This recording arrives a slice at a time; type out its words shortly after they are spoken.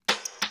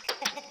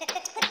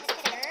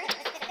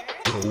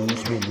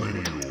Those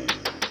millennials.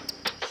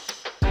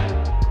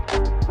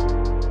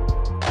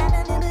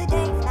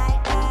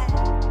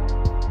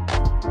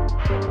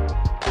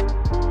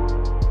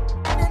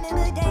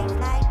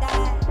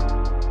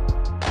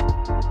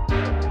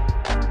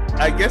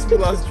 I guess we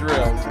lost Drill,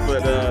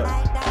 but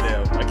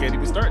damn, I can't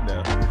even start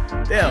now.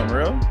 Damn,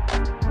 bro.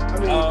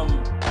 Let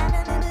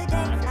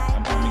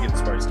me get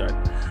this party started.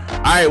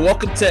 All right,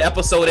 welcome to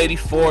episode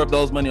 84 of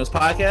Those Millennials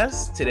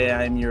podcast. Today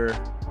I am your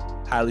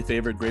highly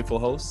favorite, grateful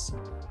host.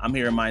 I'm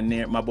here, my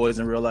boys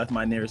in real life,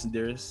 my nearest and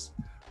dearest.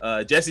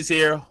 Jesse's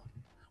here.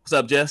 What's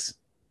up, Jess?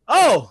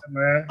 Oh,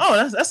 man.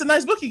 That's a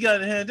nice book you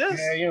got in hand, Jess.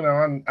 Yeah, you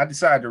know, I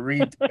decided to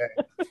read today.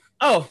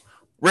 Oh,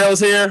 Rail's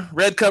here.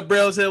 Red Cup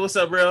Rail's here. What's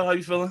up, Rail? How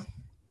you feeling?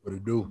 What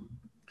it do?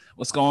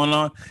 What's going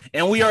on?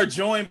 And we are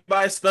joined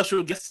by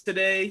special guests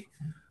today,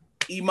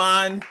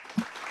 Iman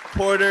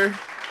Porter,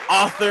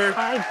 author,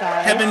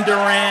 Kevin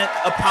Durant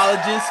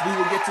apologist. We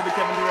will get to the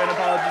Kevin Durant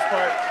apologist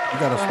part. You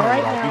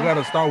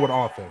gotta start with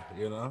author,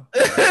 you know?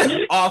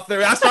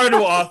 Author. I started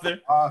with author.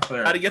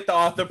 Author. Got to get the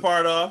author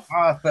part off.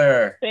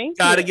 Author.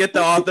 Got to get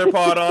the author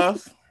part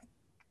off.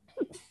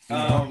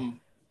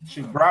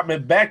 She brought me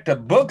back to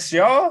books,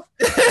 y'all.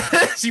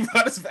 She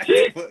brought us back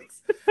to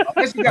books.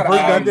 I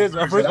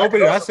first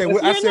opening. I said,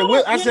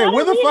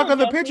 where the fuck are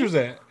the pictures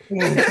at?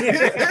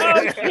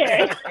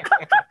 Okay.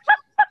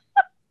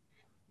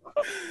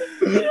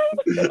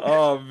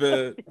 Oh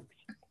man,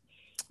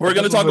 we're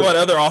gonna talk about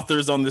other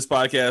authors on this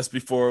podcast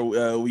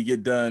before we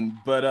get done.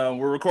 But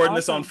we're recording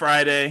this on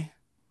Friday,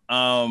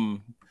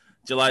 July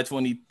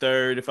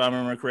 23rd, if I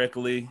remember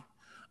correctly.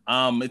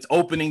 It's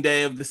opening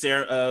day of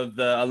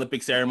the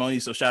Olympic ceremony.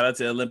 So shout out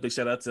to Olympics,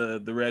 shout out to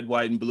the red,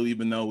 white, and blue.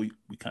 Even though we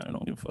kind of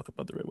don't give a fuck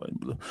about the red, white, and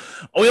blue.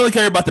 We only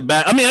care about the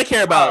bat. I mean, I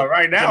care about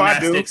right now.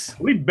 gymnastics. I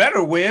do. We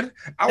better win.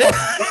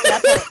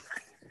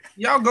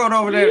 Y'all going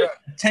over there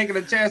taking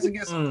a chance to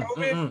get some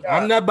COVID?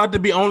 I'm not about to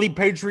be only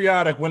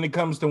patriotic when it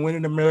comes to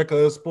winning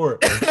America a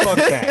sport. Fuck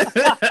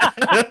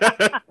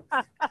that.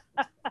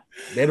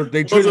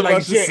 They treat it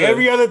like shit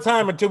every other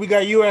time until we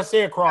got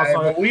USA across.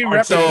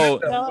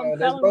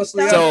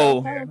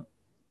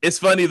 It's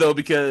funny though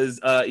because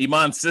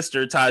Iman's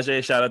sister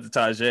Tajay, shout out to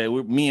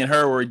Tajay. Me and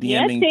her were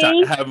DMing,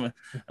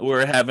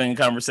 having a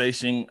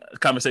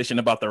conversation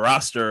about the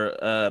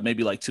roster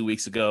maybe like 2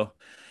 weeks ago.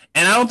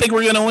 And I don't think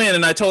we're gonna win.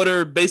 And I told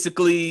her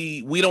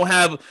basically we don't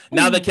have,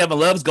 now that Kevin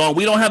Love's gone,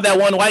 we don't have that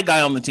one white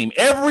guy on the team.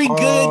 Every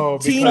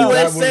good Team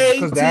USA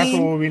because that's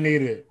what we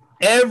needed.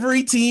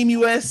 Every Team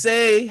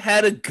USA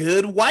had a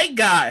good white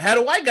guy. Had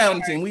a white guy on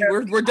the team.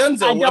 We're done.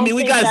 So I mean,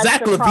 we got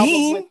Zach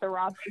LaVine.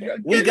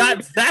 We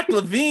got Zach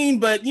LaVine,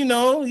 but you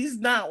know he's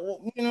not.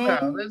 You know,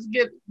 no, let's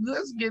get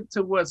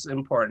to what's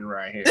important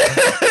right here.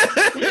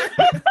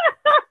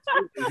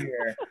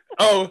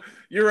 Oh,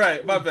 you're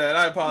right. My bad.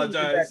 I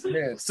apologize.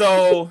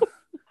 So,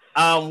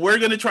 we're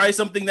gonna try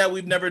something that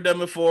we've never done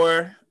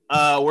before.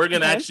 We're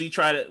gonna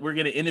we're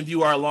gonna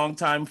interview our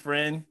longtime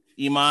friend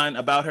Iman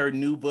about her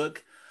new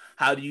book.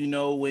 How do you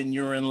know when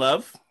you're in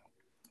love?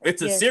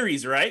 It's a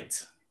series,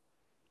 right?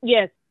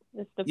 Yes.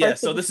 It's the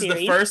first so this is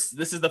the first.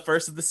 This is the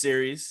first of the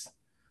series.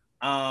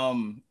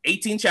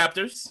 18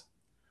 chapters.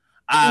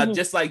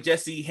 Just like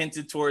Jesse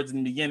hinted towards in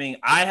the beginning,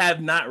 I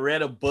have not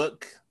read a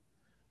book.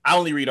 I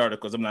only read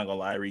articles. I'm not gonna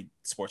lie. I read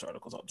sports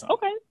articles all the time.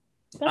 Okay.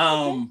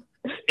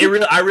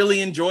 I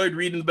really enjoyed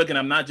reading the book, and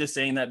I'm not just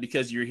saying that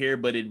because you're here,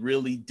 but it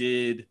really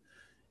did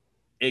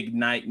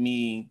ignite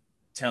me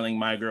telling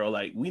my girl,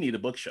 like, we need a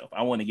bookshelf.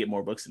 I want to get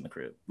more books in the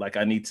crib. Like,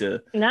 I need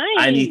to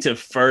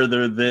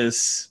further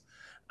this.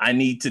 I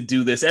need to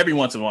do this every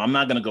once in a while. I'm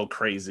not going to go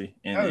crazy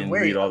and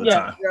read all the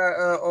time.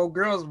 Old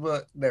girls,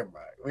 but never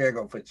mind. We ain't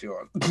going to put you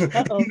on.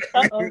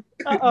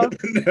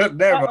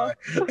 Never mind.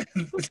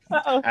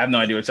 I have no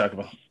idea what you're talking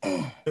about.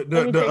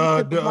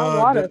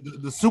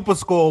 The Super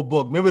Skull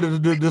book. Remember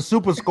the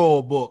Super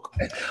Skull book?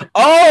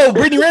 Oh,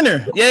 Brittany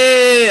Renner.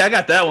 Yeah, I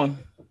got that one.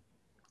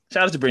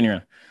 Shout out to Brittany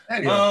Renner.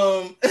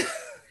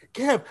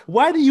 Kev,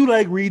 why do you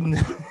like reading?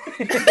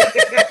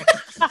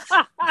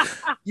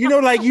 you know,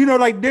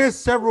 there's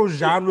several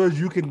genres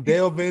you can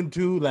delve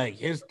into, like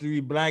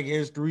history, Black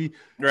history.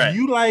 Right.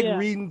 You like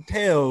reading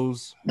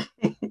tales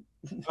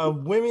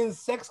of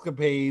women's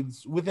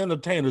sexcapades with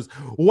entertainers.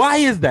 Why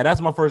is that?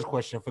 That's my first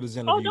question for this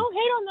interview. Oh, don't hate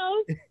on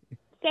those.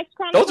 Sex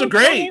crimes. Those are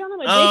great.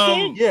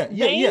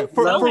 Yeah.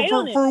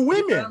 For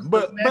women,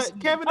 but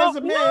Kevin as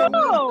a man.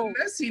 No.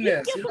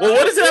 Messiness. Well,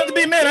 what does it have to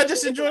be, man? I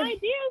just enjoy.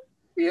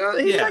 Yeah,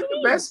 he liked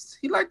the best.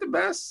 He liked the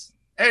best.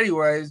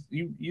 Anyways,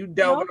 you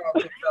delving off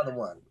to another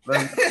one.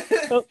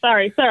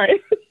 Sorry.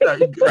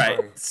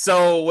 Right.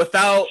 So we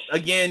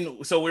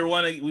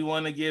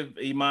want to give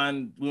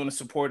Iman, we want to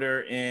support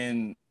her,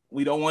 and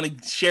we don't want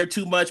to share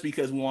too much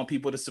because we want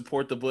people to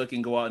support the book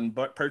and go out and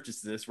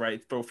purchase this,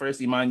 right? So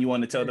first, Iman, you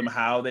want to tell them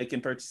how they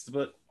can purchase the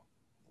book?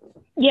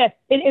 Yes,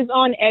 it is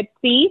on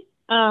Etsy.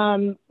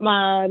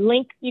 My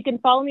link, you can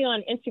follow me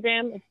on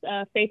Instagram.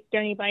 It's Faith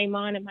Journey by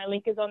Iman, and my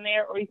link is on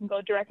there. Or you can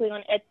go directly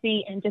on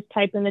Etsy and just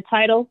type in the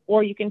title,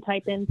 or you can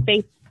type in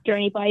Faith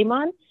Journey by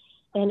Iman,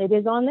 and it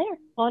is on there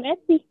on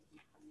Etsy.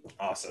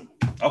 Awesome.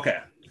 Okay.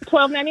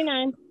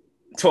 $12.99.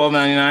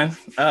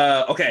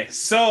 $12.99. Okay,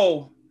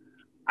 so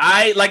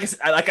I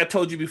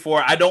told you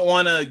before, I don't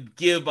want to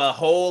give a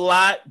whole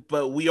lot,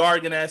 but we are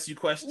gonna ask you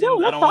questions.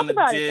 No, I don't want to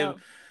I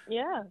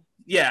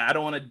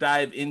don't want to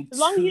dive into as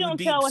long as you don't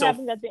deep. tell what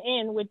happens at the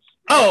end, which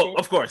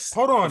of course.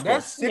 Hold on,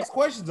 that's 6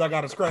 questions I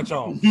gotta scratch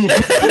off.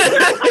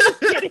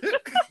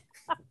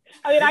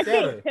 I mean, I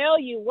can't tell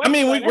you what. I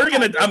mean, we're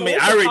gonna. I mean,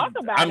 I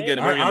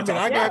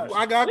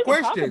got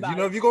questions. You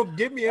know, if you're gonna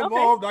get me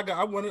involved, I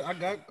got.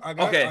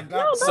 Okay.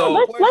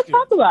 Let's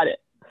talk about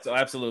it. So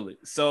absolutely.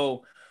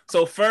 So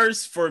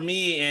first for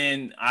me,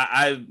 and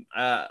I'm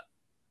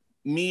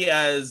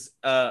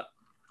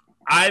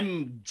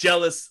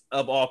jealous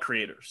of all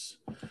creators.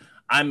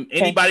 I'm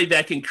anybody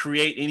that can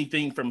create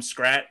anything from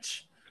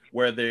scratch,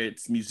 whether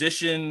it's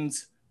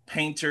musicians,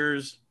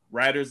 painters,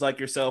 writers like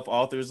yourself,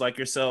 authors like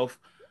yourself.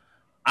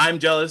 I'm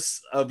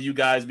jealous of you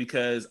guys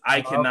because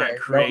I cannot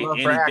create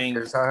anything.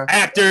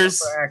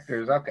 Actors.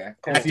 Okay.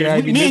 Cool.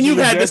 Me and you've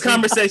had this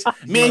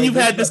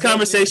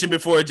conversation.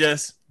 Before,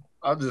 Jess.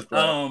 I'll just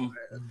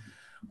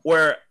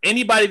where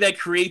anybody that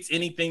creates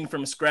anything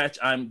from scratch,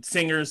 I'm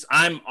singers.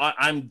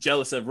 I'm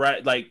jealous of,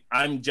 right? Like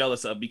I'm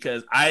jealous of,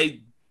 because I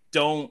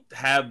don't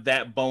have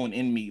that bone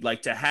in me.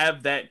 Like to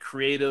have that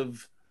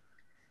creative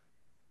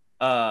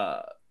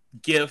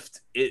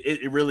gift,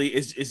 it really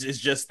is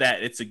just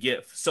that it's a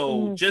gift.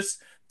 So just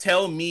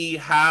tell me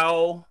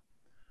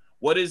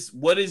what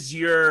is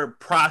your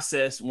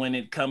process when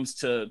it comes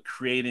to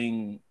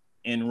creating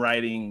and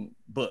writing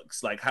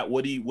books? Like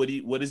what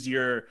is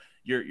your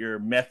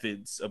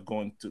methods of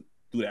going through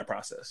that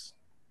process?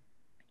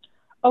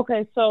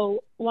 Okay,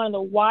 so one of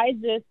the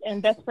wisest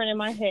and best friend in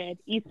my head,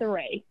 Issa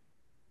Rae.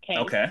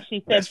 Okay.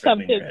 She said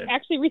something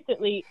actually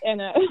recently in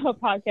a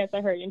podcast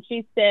I heard, and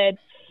she said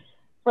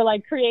for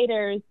like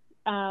creators,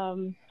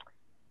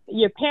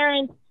 your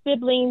parents,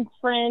 siblings,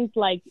 friends,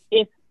 like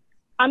if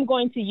I'm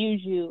going to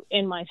use you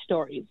in my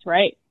stories,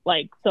 right?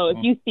 Like, so if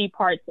you see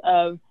parts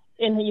of,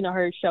 in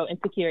her show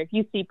Insecure, if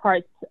you see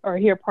parts or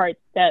hear parts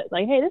that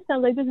like, hey, this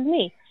sounds like this is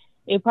me,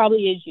 it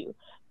probably is you.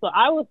 So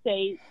I would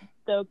say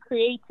the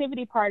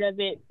creativity part of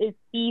it is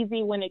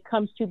easy when it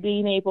comes to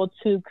being able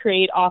to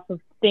create off of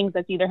things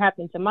that's either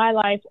happened to my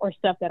life or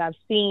stuff that I've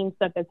seen,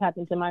 stuff that's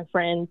happened to my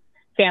friends,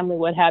 family,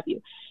 what have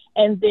you.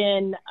 And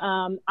then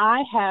I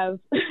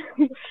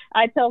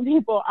tell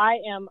people I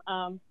am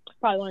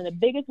probably one of the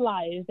biggest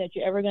liars that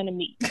you're ever going to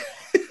meet.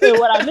 So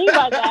what I mean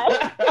by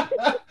that,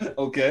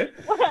 what I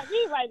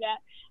mean by that,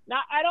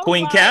 now I don't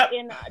Queen lie Cap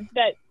in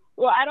that.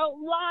 Well, I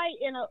don't lie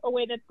in a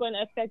way that's going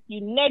to affect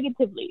you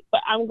negatively,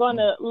 but I'm going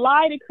to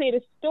lie to create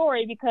a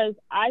story because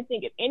I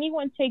think if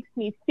anyone takes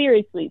me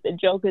seriously, the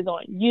joke is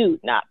on you,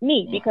 not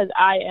me, because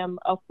I am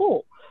a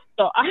fool.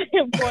 So I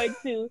am going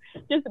to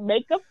just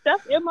make up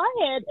stuff in my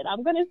head and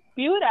I'm going to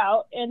spew it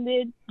out, and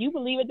then you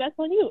believe it, that's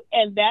on you.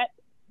 And that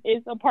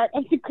is a part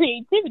of the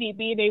creativity,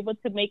 being able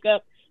to make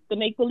up the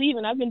make-believe,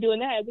 and I've been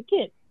doing that as a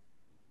kid.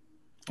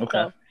 Okay.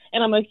 So,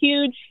 and I'm a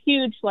huge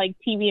like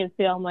TV and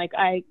film. Like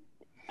I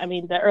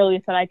mean, the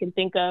earliest that I can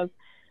think of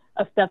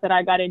stuff that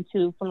I got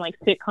into from like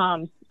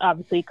sitcoms,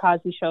 obviously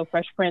Cosby Show,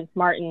 Fresh Prince,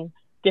 Martin,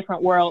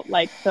 Different World.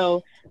 Like,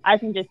 so I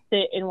can just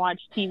sit and watch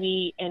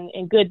TV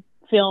and good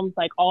films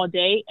like all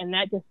day, and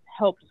that just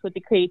helps with the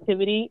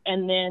creativity,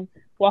 and then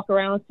walk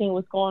around seeing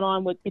what's going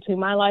on between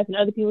my life and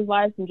other people's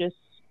lives and just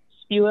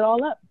spew it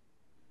all up.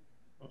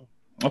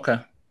 Okay.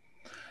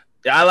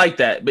 Yeah, I like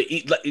that. But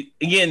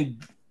again,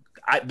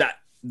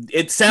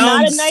 it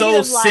sounds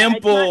so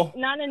simple.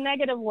 Not in a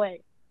negative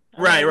way.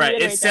 Right.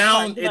 It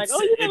sounds.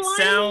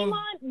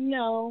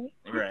 No.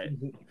 Right.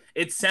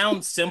 It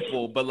sounds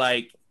simple, but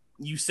like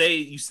you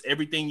say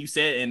everything you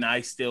said, and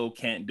I still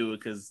can't do it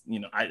because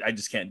I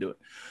just can't do it.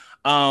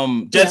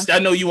 Jess, I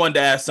know you wanted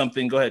to ask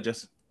something. Go ahead,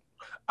 Jess.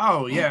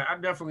 Oh yeah, I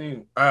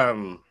definitely.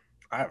 I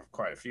have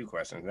quite a few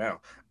questions now.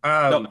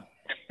 I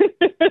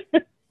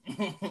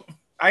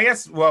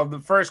guess. Well, the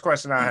first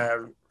question I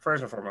have,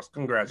 first and foremost,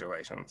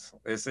 congratulations.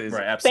 This is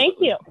Thank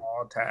you.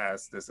 All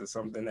task. This is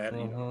something that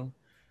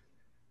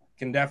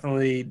can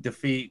definitely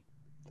defeat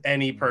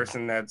any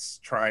person that's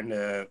trying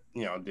to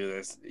do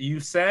this. You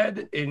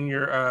said in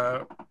your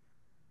I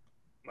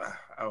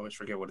always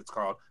forget what it's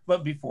called,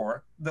 but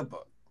before the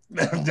book.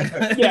 I don't know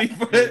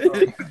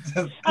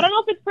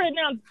if it's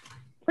pronounced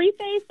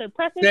preface or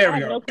preface. There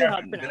we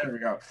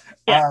go.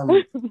 Yeah.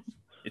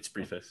 It's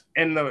preface.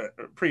 In the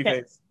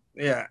preface.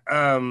 Okay. Yeah.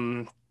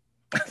 In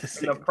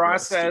the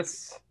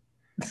process.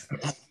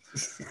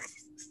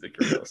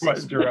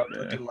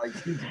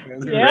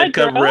 Red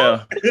Cup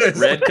Rail.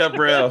 Red Cup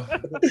Rail.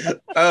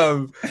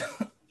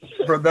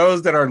 For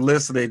those that are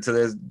listening to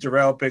this,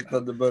 Jarrell picked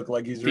up the book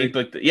like he's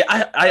reading.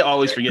 I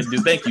always forget to do.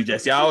 Thank you,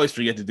 Jesse. I always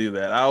forget to do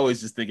that. I always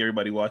just think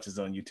everybody watches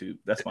on YouTube.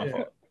 That's my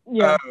fault.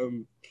 Yeah.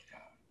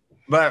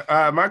 But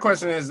my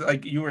question is,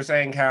 like you were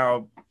saying,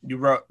 how you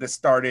wrote this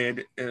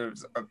started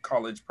as a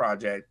college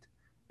project,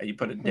 and you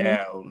put it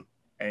down,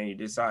 and you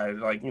decided,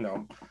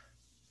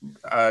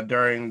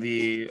 during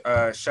the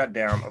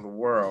shutdown of the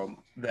world,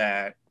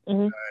 that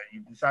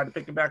you decided to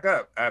pick it back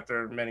up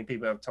after many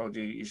people have told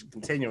you you should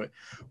continue it.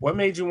 What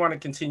made you want to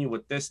continue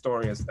with this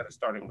story instead of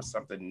starting with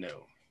something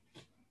new?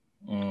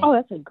 Oh,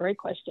 that's a great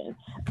question.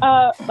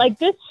 Like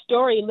this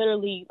story,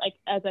 literally, like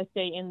as I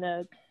say in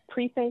the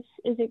preface,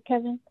 is it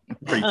Kevin?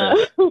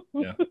 Preface.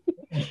 Yeah.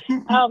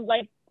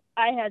 Like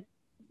I had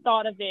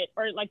thought of it,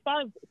 or like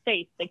thought of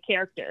Faith, the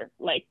character,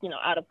 like, you know,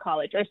 out of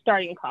college or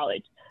starting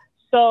college.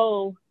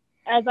 So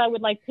as I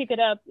would like pick it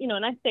up, you know,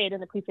 and I say it in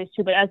the preface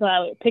too, but as I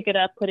would pick it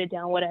up, put it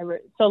down,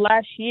 whatever. So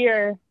last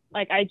year,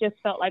 like I just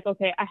felt like,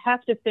 okay, I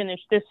have to finish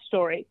this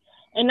story.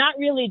 And not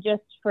really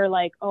just for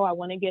like, oh, I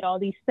want to get all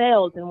these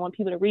sales and want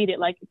people to read it.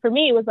 Like for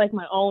me, it was like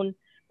my own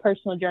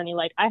personal journey.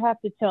 Like I have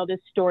to tell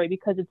this story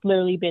because it's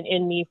literally been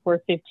in me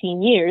for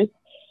 15 years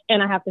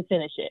and I have to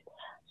finish it.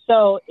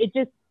 So it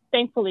just,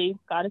 thankfully,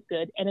 God is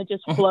good, and it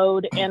just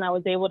flowed, and I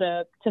was able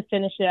to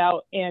finish it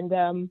out. And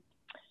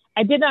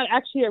I did not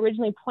actually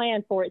originally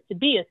plan for it to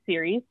be a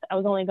series. I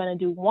was only going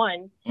to do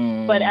one,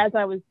 but as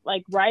I was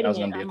like writing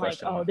it, I'm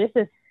like, oh, this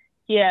is,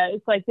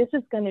 it's like, this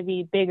is going to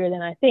be bigger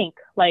than I think.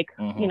 Like,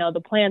 you know,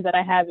 the plans that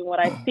I have and what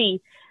I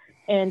see,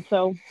 and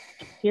so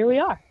here we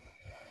are.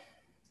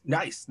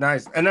 Nice.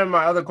 And then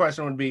my other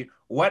question would be,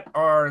 what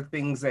are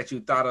things that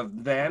you thought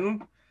of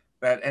then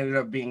that ended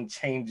up being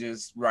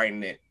changes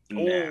writing it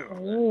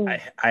now?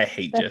 I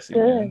hate Jesse,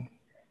 man.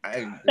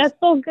 That's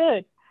so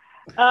good.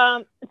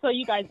 So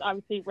you guys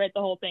obviously read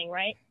the whole thing,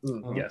 right?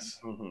 Yes.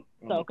 So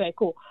okay,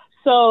 cool.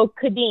 So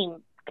Kadeem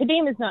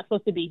is not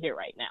supposed to be here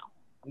right now.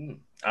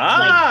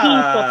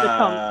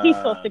 Like he's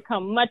supposed to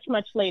come much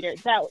later.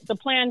 That the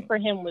plan for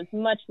him was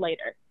much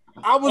later.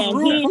 I was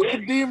rooting for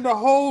Kadeem the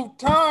whole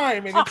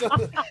time, and No,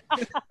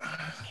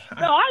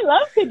 I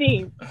love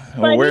Kadeem,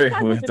 but he's not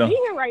supposed to be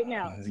here right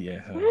now.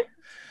 Yeah,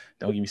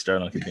 don't get me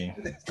started on Kadeem.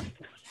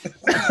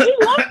 We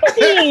love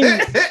Kadeem.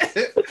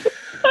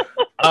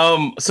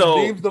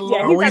 So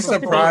are we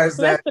surprised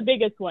that's the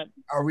biggest one?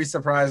 Are we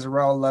surprised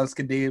Rel loves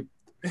Kadeem?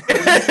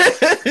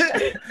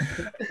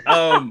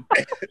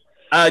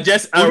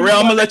 Jess, Rel,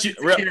 I'm gonna let you.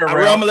 Rel,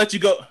 I'm gonna let you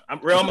go. I'm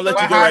gonna let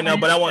you go right now.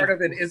 But I want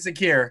part of it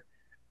insecure.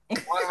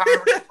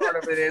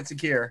 Part of it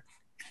insecure.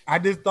 I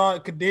just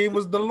thought Kadeem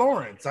was the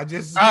Lawrence. I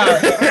just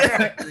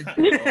exactly.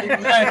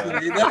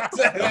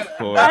 Of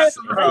course.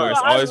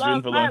 Always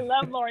rooting for Lawrence. I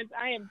love Lawrence.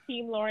 I am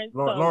Team Lawrence.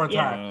 Lawrence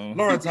High.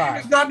 Lawrence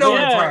High. Not no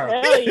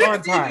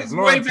Lawrence High. He's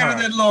way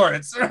better than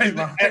Lawrence. Right?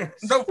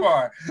 So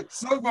far.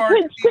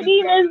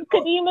 Kadeem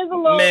is a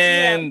Lawrence.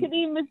 Man. Yeah,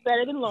 Kadeem is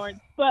better than Lawrence,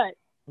 but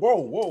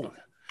whoa.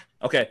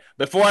 Okay,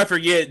 before I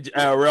forget,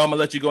 Rel, I'm gonna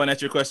let you go and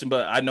answer your question,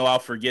 but I know I'll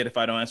forget if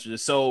I don't answer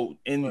this. So,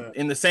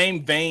 in the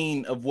same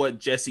vein of what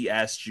Jesse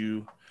asked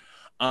you,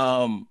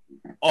 all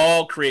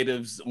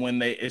creatives, when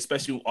they,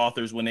 especially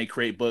authors, when they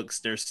create books,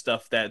 there's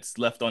stuff that's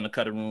left on the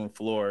cutting room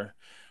floor.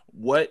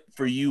 What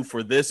for you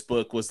for this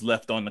book was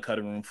left on the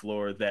cutting room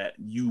floor that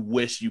you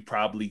wish you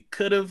probably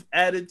could have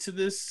added to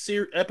this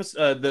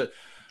episode?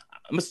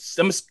 I'm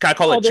gonna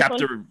call it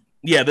chapter. One?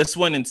 Yeah, this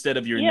one instead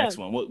of your next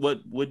one.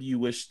 What do you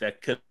wish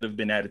that could have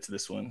been added to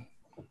this one?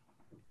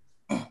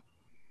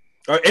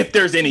 Or if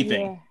there's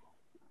anything.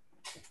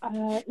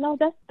 Yeah. No,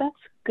 that's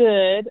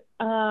good.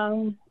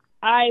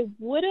 I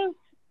would have,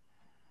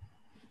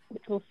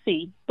 we'll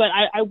see, but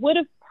I would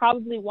have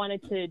probably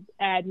wanted to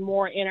add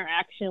more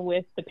interaction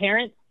with the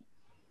parents.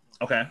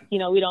 Okay. We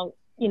don't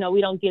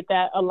get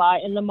that a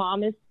lot, and the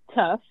mom is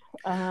tough.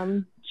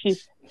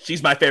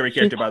 She's my favorite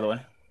character, by the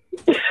way.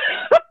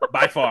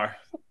 By far.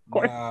 Of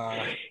course.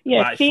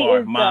 By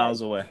far,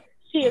 miles away.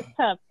 She is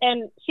tough,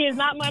 and she is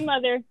not my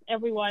mother.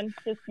 Everyone,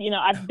 just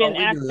I've been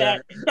asked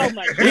that so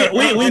much.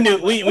 we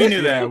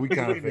knew that. We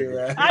kind of figured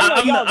that.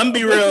 I'm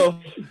be real.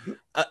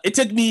 It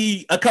took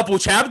me a couple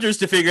chapters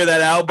to figure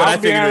that out, but I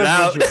figured it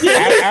out.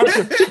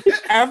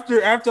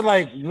 After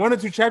like 1 or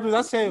 2 chapters,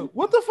 I said,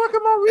 "What the fuck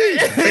am I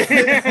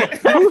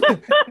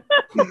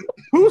reading?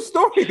 Whose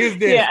story is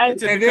this?" Yeah, and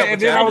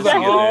then I was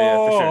like,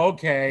 "Oh,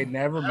 okay,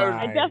 never mind."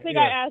 I definitely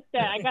got asked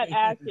that. I got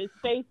asked, "Is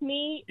Faith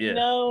me? Yeah.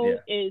 No.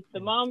 Yeah. Is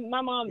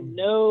my mom?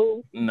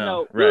 No.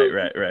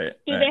 Right.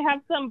 Do they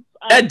have some?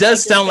 That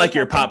does sound like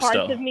your pops,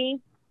 though. Of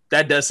me?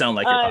 That does sound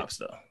like your pops,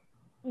 though.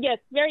 Yes,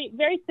 very,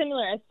 very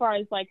similar as far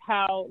as like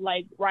how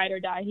like ride or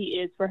die he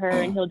is for her,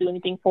 and he'll do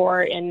anything for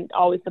her and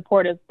always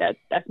supportive.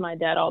 That's my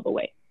dad all the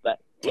way. But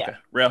yeah, okay.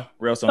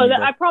 Real. So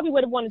I probably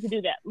would have wanted to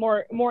do that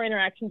more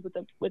interactions with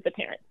the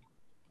parents.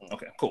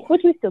 Okay, cool.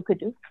 Which we still could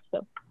do.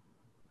 So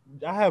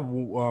I have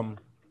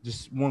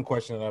just one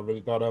question that I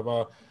really thought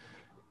of.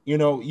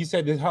 You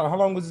said this, how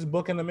long was this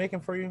book in the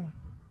making for you?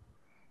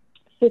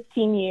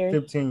 15 years.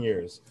 15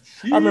 years.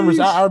 I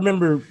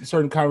remember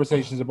certain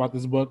conversations about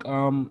this book.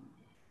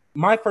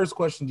 My first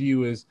question to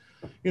you is,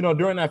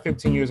 during that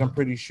 15 years, I'm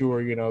pretty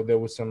sure, there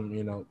was some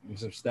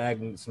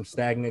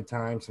stagnant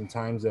times, some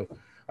times of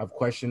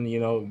question,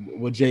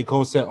 what J.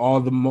 Cole said, all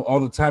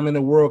the time in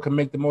the world can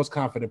make the most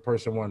confident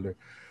person wonder.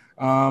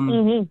 How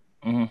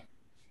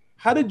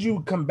did you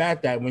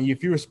combat that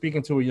if you were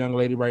speaking to a young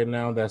lady right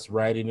now that's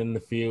writing in the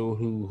field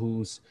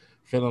who's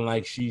feeling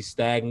like she's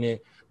stagnant?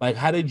 Like,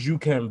 how did you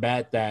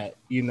combat that?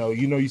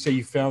 You say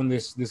you found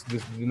this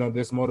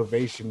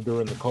motivation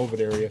during the COVID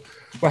area,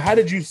 but how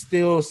did you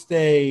still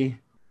stay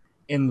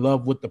in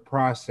love with the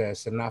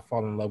process and not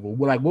fall in love with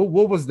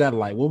what was that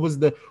like? What was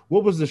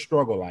the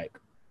struggle like?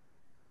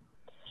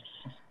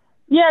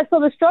 Yeah, so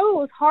the struggle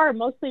was hard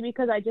mostly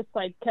because I just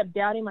like kept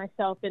doubting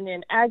myself, and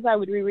then as I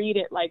would reread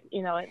it, like,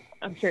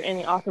 I'm sure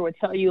any author would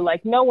tell you,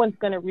 like, no one's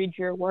gonna read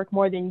your work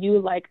more than you.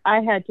 Like,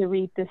 I had to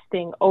read this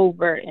thing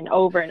over and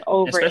over and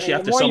over, especially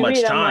and after so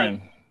much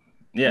time.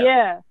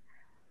 Yeah.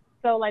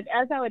 So like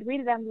as I would read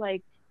it, I'm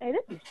like, hey,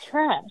 this is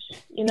trash.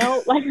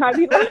 Like I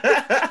would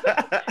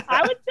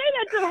say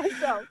that to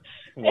myself.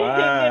 Wow. And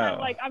then I'm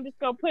like, I'm just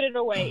gonna put it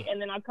away, and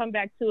then I'll come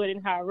back to it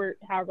in however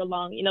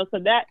long. So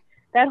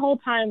that whole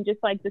time,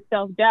 just like the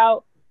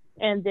self-doubt,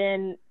 and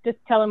then just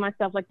telling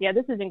myself like, yeah,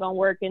 this isn't gonna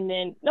work, and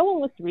then no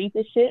one wants to read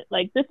this shit.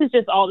 Like, this is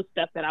just all the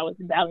stuff that I was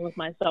battling with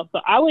myself.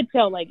 So I would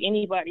tell like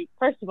anybody,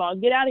 first of all,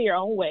 get out of your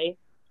own way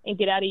and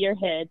get out of your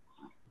head.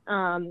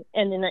 And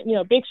then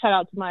big shout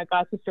out to my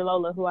god sister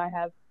Lola, who I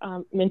have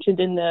mentioned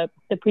in the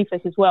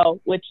preface as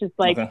well, which is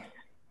like, okay,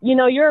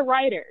 you're a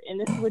writer and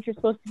this is what you're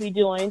supposed to be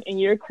doing, and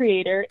you're a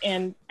creator.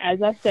 And as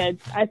I said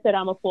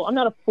I'm a fool. I'm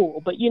not a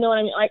fool, but you know what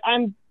I mean? Like,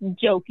 I'm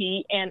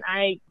jokey, and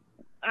I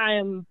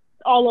am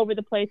all over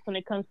the place when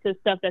it comes to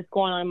stuff that's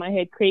going on in my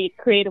head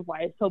creative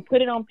wise. So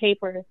put it on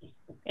paper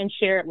and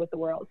share it with the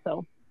world.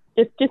 So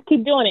just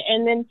keep doing it.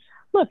 And then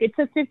look, it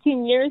took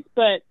 15 years,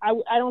 but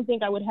I don't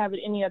think I would have it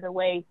any other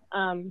way.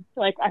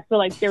 Like, I feel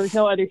like there was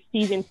no other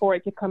season for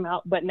it to come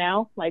out, but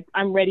now, like,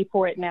 I'm ready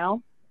for it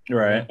now.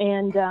 Right.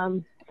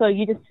 And so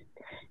you just,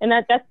 and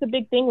that's the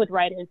big thing with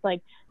writers.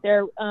 Like,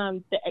 they're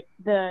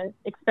the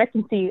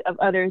expectancy of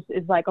others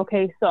is like,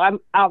 okay, so I'm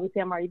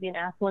already being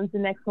asked when's the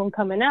next one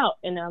coming out,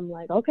 and I'm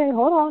like, okay,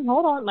 hold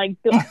on. Like,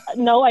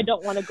 no, I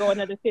don't want to go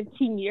another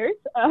 15 years.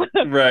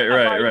 Right.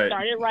 I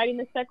started writing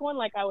the second one.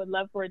 Like, I would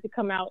love for it to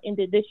come out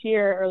into this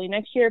year or early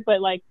next year,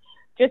 but like,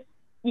 just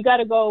you got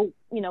to go,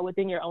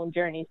 within your own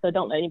journey. So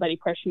don't let anybody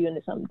pressure you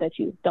into something that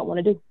you don't want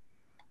to do.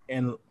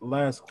 And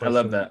last question, I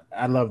love that.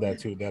 I love that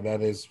too.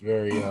 That is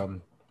very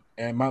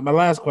And my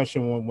last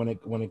question when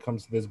it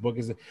comes to this book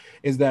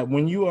is that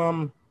when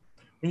you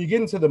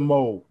get into the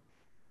mode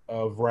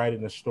of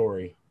writing a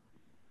story,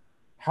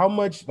 how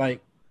much,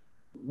 like,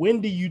 when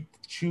do you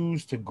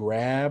choose to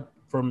grab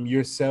from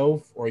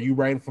yourself, or are you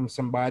writing from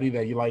somebody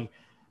that you like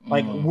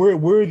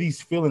where are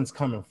these feelings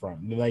coming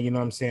from? Like, what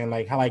I'm saying?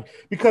 Like, how, like,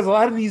 because a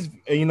lot of these,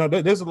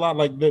 there's a lot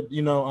like that,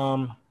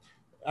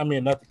 I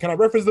mean, can I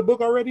reference the book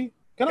already?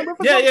 Can I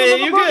reference? Yeah,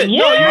 you're good.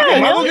 Yeah, no, you're good.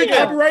 Am I gonna get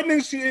copyright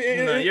this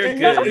shit? No, you're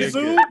good.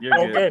 You're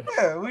okay. Good.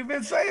 Yeah, we've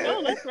been saying. No,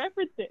 let's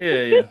reference it.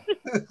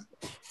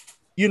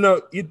 Yeah.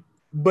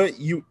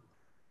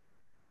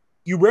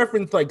 You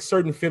reference like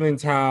certain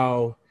feelings,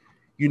 how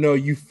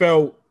you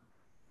felt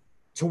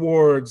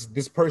towards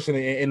this person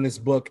in this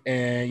book,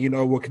 and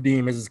what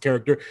Kadeem is his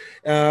character.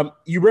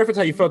 You reference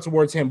how you felt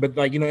towards him, but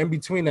like in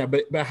between that,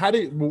 but how are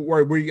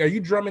you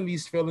drumming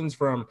these feelings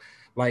from?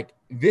 Like,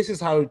 this is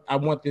how I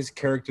want this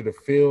character to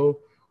feel,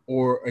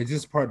 or is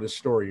this part of the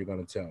story you're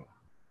gonna tell?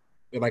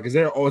 Like, is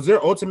there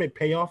ultimate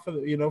payoff for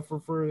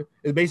for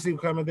it's basically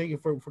kind of thing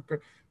for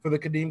the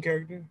Kadeem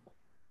character?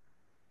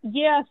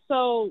 Yeah.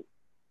 So,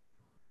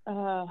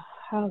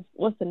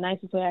 what's the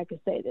nicest way I could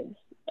say this?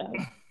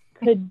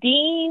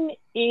 Kadeem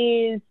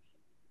is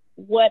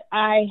what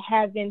I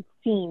haven't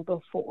seen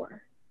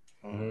before.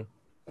 Mm-hmm.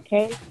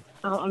 Okay,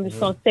 I'm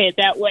just gonna say it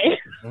that way.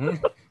 Mm-hmm.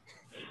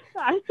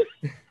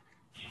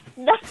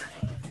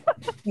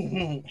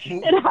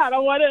 And I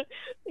don't want to,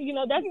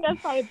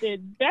 that's probably the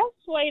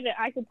best way that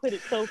I can put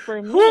it. So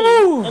for me,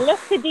 unless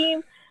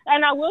Kadeem,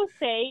 and I will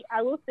say,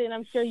 and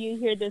I'm sure you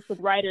hear this with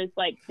writers,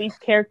 like, these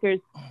characters,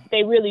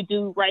 they really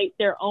do write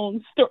their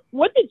own story.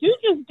 What did you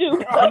just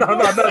do?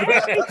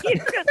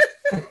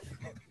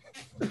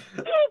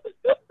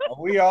 No.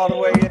 We all the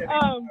way in.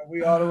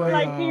 We all the way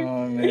like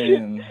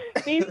in.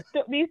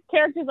 These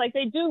characters, like,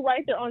 they do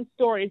write their own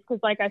stories, because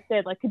like I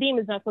said, like, Kadeem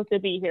is not supposed to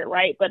be here,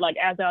 right? But like,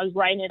 as I was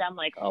writing it, I'm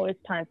like, oh,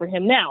 it's time for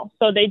him now.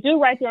 So they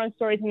do write their own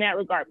stories in that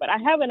regard, but I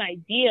have an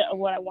idea of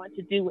what I want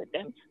to do with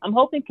them. I'm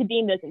hoping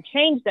Kadeem doesn't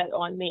change that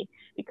on me,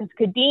 because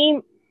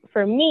Kadeem,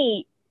 for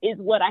me, is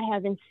what I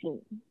haven't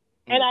seen.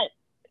 And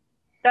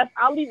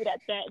I'll leave it at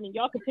that, and then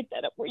y'all can pick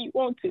that up where you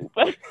want to.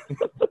 But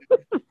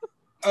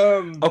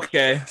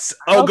okay.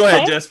 Go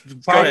ahead, Jess.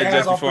 Go ahead,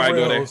 Jess, before I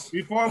go there.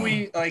 Before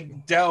we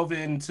delve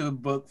into the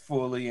book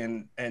fully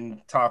and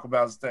talk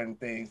about certain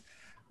things,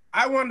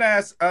 I wanted to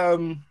ask,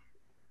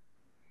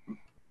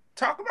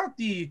 talk about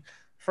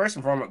first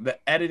and foremost, the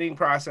editing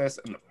process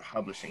and the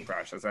publishing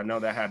process. I know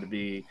that had to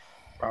be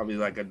probably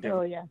like a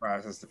different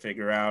process to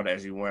figure out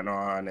as you went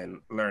on, and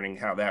learning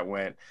how that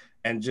went,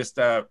 and just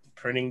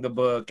printing the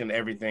book and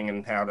everything,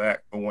 and how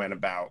that went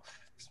about.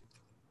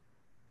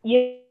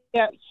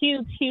 Yeah,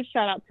 huge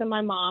shout out to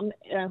my mom,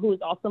 who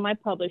is also my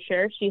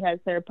publisher. She has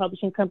her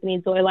publishing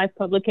company, Zoe Life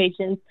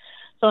Publications.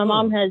 So my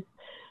mom has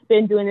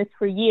been doing this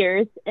for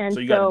years, and so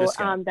you got a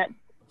discount. that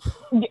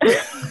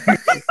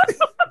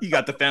you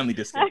got the family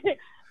discount.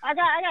 I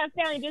got a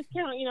family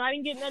discount. You know, I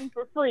didn't get nothing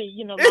for free.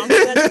 You know, mom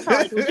said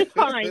charge, which is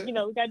fine. You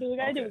know, we gotta do what we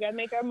gotta do. We gotta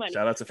make our money.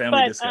 Shout out to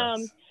family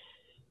discounts.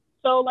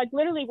 So like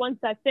literally once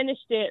I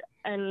finished it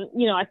and,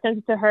 you know, I sent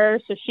it to her.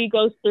 So she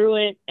goes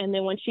through it. And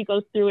then when she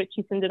goes through it,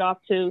 she sends it off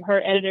to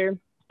her editor.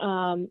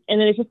 And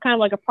then it's just kind of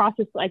like a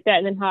process like that.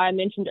 And then how I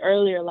mentioned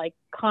earlier, like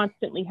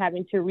constantly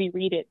having to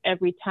reread it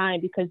every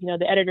time because, you know,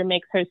 the editor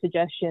makes her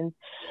suggestions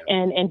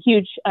and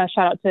huge shout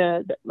out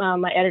to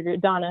my editor,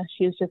 Donna.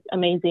 She was just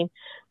amazing.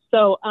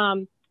 So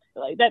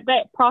like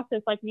that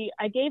process, like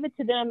I gave it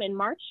to them in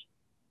March.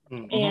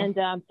 Mm-hmm.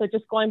 And so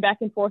just going back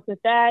and forth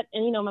with that.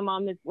 And, you know, my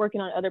mom is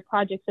working on other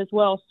projects as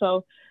well.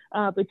 So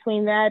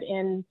between that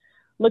and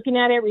looking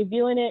at it,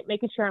 reviewing it,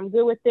 making sure I'm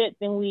good with it,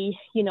 then we,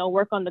 you know,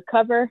 work on the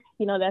cover.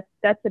 You know,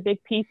 that's a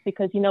big piece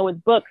because, you know,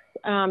 with books,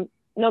 no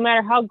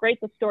matter how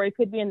great the story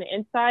could be in the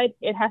inside,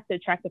 it has to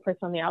attract the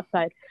person on the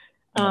outside.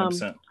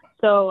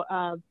 So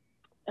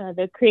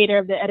the creator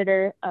of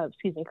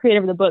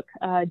the book,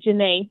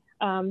 Janae,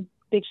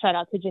 big shout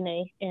out to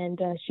Janae, and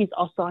she's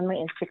also on my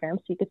Instagram,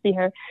 so you can see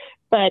her.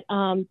 But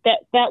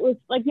that was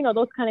like, you know,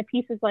 those kind of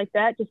pieces like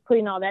that, just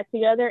putting all that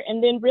together,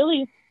 and then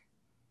really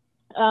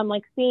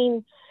like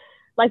seeing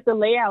like the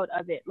layout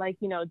of it, like,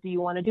 you know, do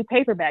you want to do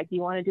paperback? Do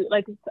you want to do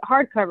like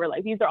hardcover?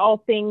 Like these are all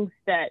things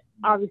that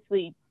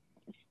obviously,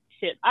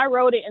 I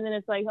wrote it, and then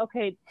it's like,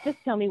 okay, just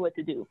tell me what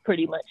to do,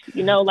 pretty much,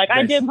 you know, like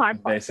I did my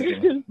part.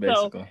 Basically.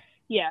 So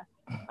yeah.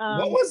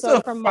 What was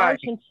the fight?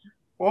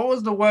 What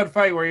was the one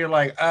fight where you're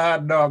like,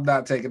 no, I'm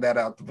not taking that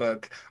out the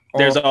book?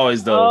 There's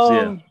always those,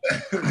 yeah.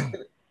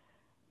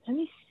 Let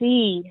me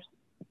see.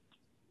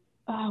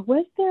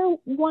 Was there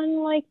one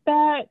like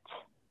that?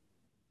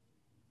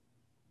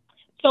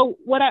 So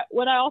what I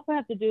also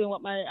have to do, and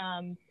what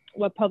my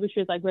what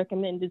publishers like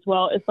recommend as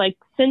well, is like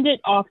send it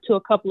off to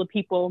a couple of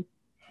people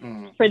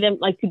for them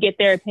like to get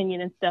their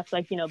opinion and stuff,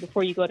 like, you know,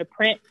 before you go to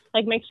print,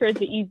 like make sure it's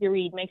an easy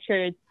read, make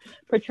sure it's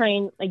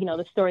portraying, like, you know,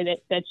 the story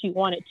that you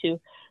want it to.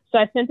 So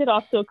I sent it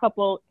off to a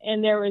couple,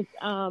 and there was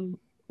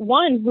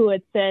one who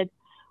had said,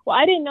 well,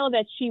 I didn't know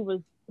that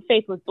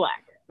Faith was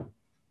Black.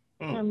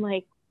 And I'm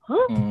like,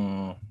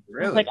 huh?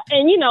 Really? Like,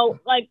 and you know,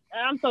 like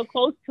I'm so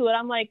close to it.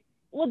 I'm like,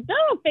 well,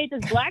 duh, Faith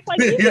is Black.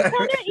 Like you can tell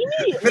that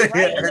immediately,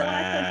 right? And then when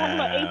I started talking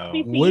about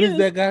HBCUs, what does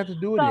that got to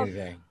do with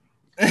anything?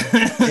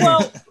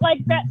 Well,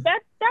 like that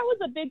was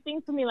a big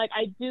thing for me. Like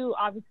I do,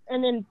 obviously,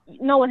 and then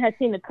no one has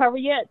seen the cover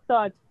yet,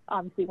 so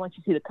obviously once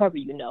you see the cover,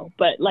 you know.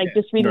 But like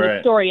just reading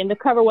the story, and the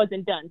cover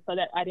wasn't done, so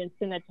that I didn't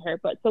send that to her.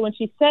 But so when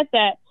she said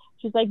that,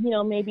 she's like, you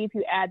know, maybe if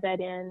you add that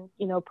in,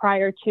 you know,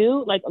 prior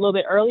to, like a little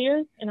bit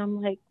earlier, and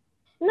I'm like,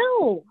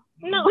 no.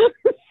 But you know,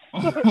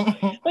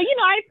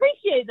 I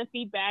appreciate the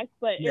feedback,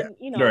 but you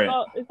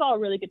know, it's all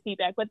really good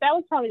feedback. But that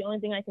was probably the only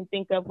thing I can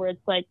think of where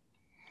it's like,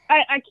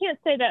 I can't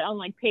say that on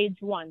like page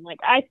one. Like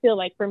I feel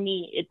like for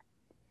me,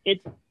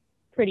 it's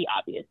pretty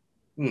obvious.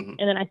 And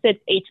then I said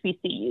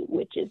HBCU,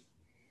 which is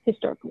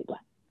historically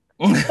Black.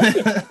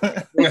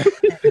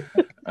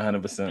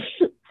 100%.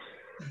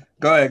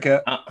 Go ahead,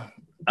 Kat.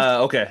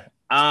 Okay.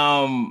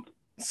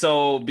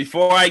 So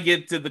before I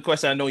get to the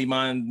question, I know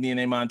me and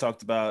Iman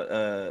talked about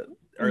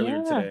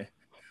earlier today.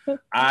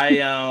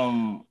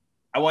 I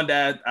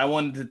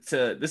wanted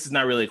to. This is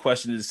not really a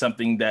question. It's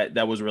something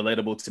that was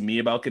relatable to me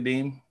about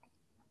Kadeem,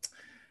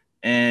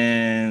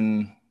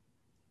 and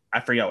I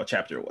forgot what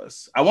chapter it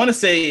was. I want to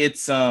say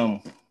it's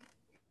So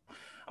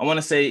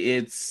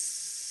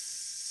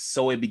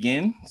It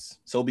Begins.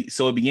 So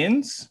It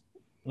Begins.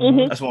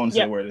 Mm-hmm. That's what I want to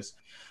say. Where it is.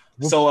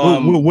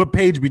 What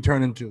page we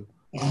turning to?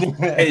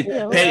 Page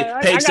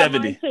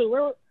 70.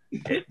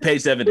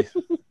 Page 70.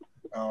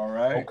 All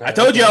right. Okay. I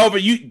told you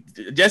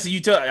Jesse.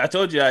 I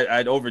told you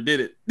I'd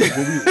overdid it.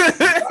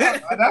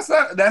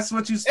 That's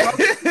what you supposed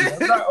to do. That's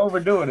not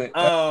overdoing it.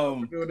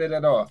 Overdoing it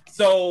at all.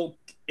 So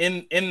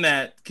in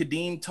that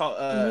Kadeem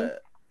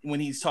when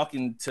he's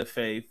talking to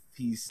Faith,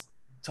 he's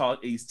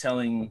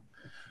telling.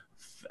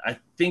 I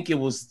think it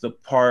was the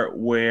part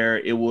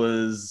where he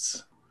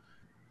was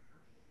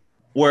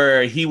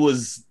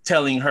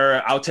telling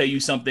her, "I'll tell you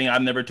something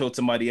I've never told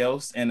somebody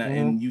else,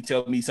 and you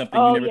tell me something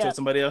you never told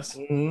somebody else."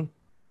 Mm-hmm.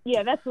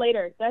 Yeah, that's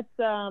later. That's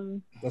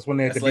when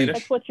they're at the beach.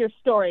 That's what's your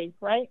story,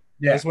 right?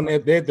 Yeah, that's when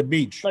they're at the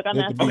beach. Like on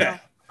that. Okay.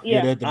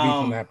 Yeah, they're at the beach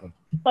when it happened.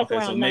 Like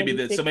so maybe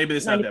this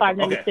not that.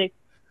 Okay.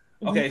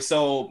 Okay,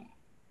 so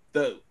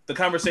the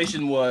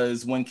conversation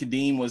was when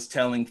Kadeem was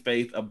telling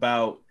Faith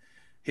about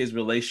his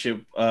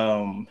relationship,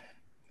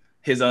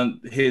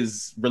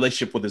 his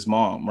relationship with his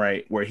mom,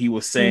 right? Where he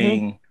was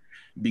saying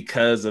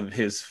because of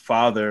his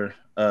father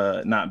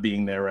not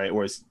being there, right?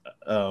 Or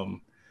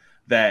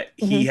that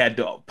he had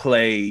to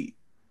play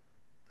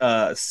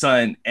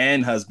son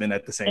and husband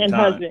at the same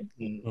time.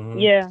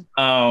 Yeah.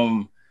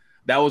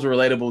 That was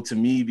relatable to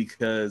me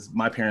because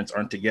my parents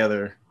aren't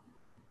together.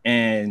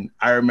 And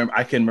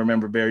I can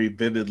remember very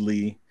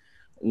vividly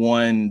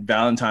one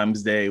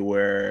Valentine's Day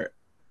where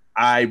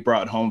I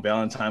brought home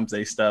Valentine's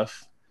Day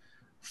stuff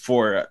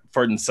for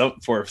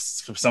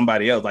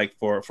somebody else, like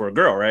for a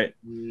girl, right?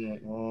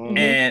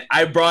 And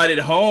I brought it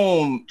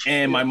home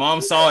and my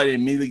mom saw it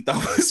and immediately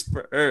thought it was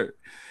for her.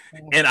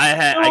 And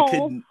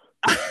I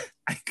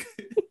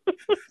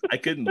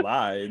couldn't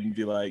lie and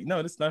be like,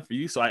 no, that's not for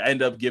you. So I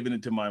end up giving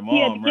it to my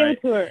mom,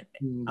 right? Give it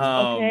to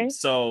her. Okay.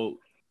 So,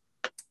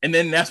 and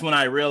then that's when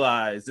I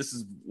realized this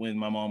is when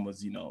my mom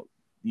was,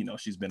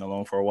 she's been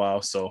alone for a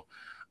while. So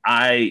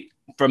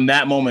from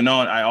that moment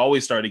on, I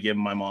always started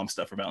giving my mom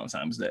stuff for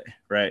Valentine's Day,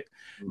 right?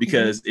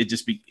 Because it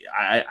just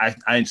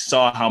I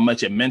saw how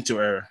much it meant to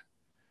her.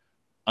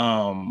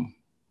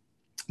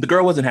 The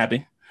girl wasn't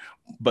happy,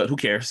 but who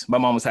cares? My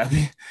mom was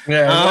happy.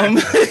 Yeah.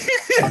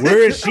 Where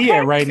is she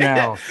at right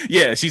now?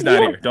 Yeah, she's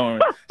not here. Don't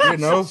worry.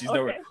 She's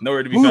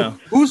nowhere to be found.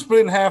 Who's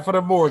splitting half of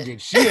the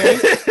mortgage? She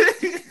ain't.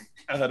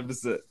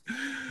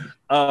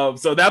 100%.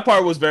 So that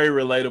part was very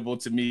relatable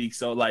to me.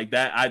 So like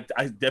that,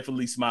 I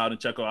definitely smiled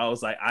and chuckled. I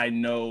was like, I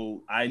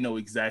know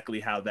exactly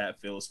how that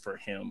feels for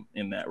him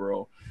in that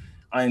role.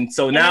 And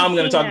so now I'm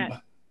going to talk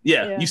about,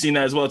 you've seen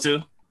that as well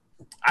too.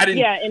 I didn't.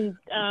 Yeah, in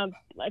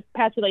like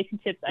past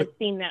relationships, I've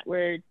seen that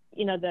where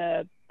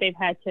they've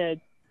had to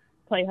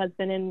play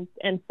husband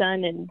and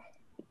son and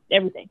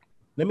everything.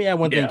 Let me add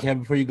one thing, Kevin,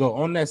 before you go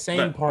on that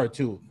same part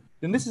too.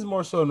 Then this is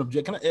more so an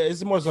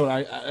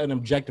an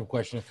objective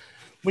question.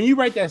 When you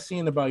write that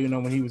scene about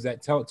when he was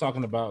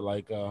talking about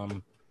like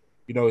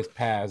his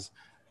past,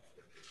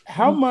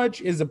 how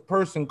much is a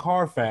person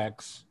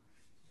Carfax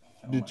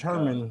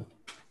determine?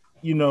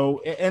 In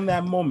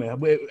that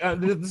moment,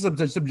 this is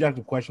a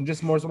subjective question,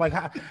 just more so like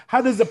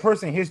how does the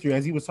person history,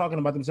 as he was talking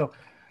about himself,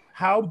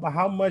 how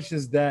much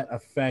should that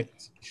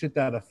affect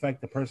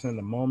the person in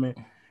the moment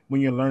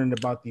when you're learning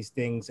about these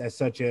things, as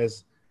such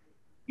as,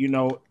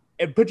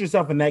 and put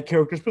yourself in that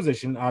character's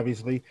position,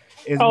 obviously.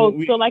 So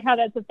like how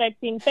that's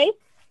affecting Faith?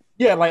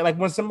 Yeah, like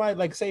when somebody,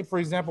 like, say for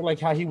example, like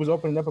how he was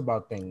opening up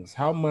about things,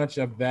 how much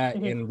of that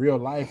in real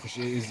life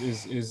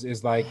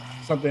is like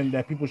something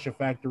that people should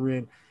factor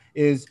in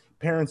is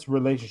parents'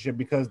 relationship,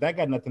 because that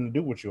got nothing to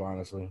do with you,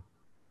 honestly.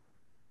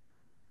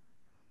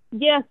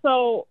 Yeah,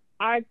 so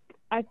I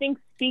think,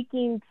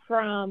 speaking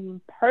from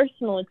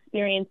personal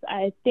experience,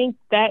 I think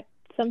that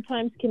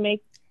sometimes can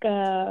make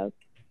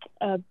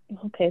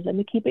okay, let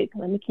me keep it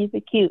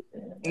cute.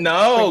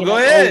 No, go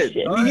ahead.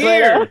 I'm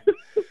here.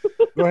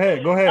 Go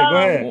ahead. Go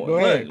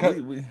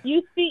ahead.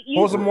 You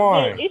pour some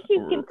wine.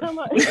 Issues can come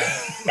up.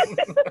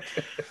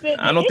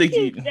 I don't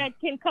think that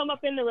can come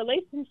up in the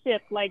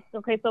relationship. Like,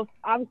 okay, so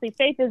obviously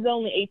Faith is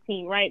only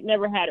 18, right?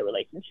 Never had a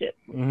relationship.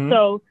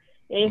 So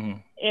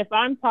if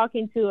I'm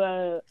talking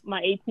to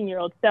my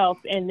 18-year-old self,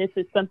 and this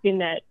is something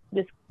that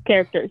this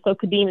character, so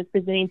Kadeem, is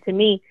presenting to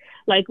me,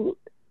 like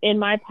in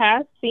my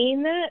past,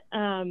 seeing that,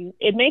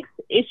 it makes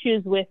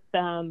issues with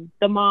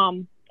the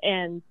mom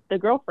and the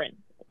girlfriend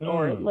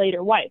or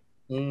later wife.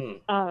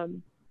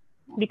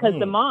 Because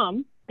the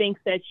mom thinks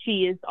that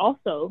she is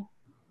also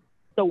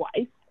the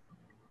wife,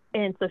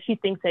 and so she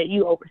thinks that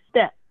you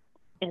overstep,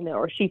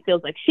 or she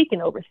feels like she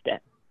can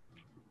overstep.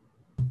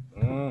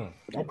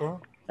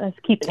 Okay. Let's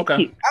keep it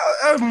cute.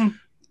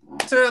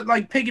 To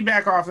like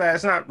piggyback off that,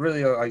 it's not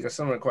really like a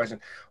similar question.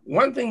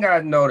 One thing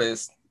I've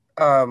noticed,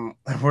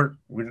 we're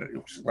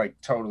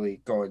like totally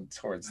going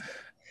towards.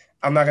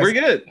 I'm not gonna. We're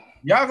good.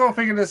 Y'all gonna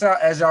figure this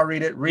out as y'all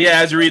read it.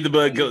 As you read the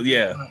book.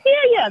 Yeah.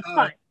 It's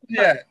fine.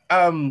 Yeah.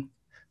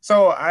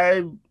 So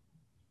I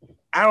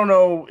don't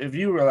know if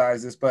you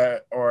realize this,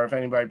 or if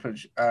anybody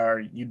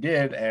you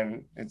did,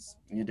 and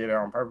you did it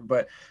on purpose,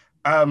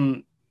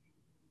 but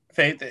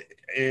Faith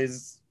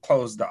is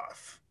closed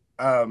off.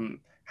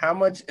 How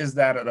much is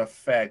that an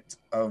effect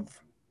of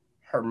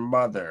her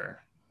mother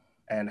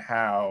and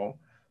how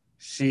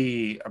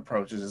she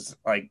approaches,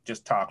 like,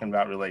 just talking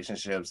about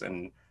relationships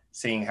and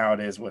seeing how it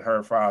is with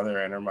her father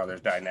and her mother's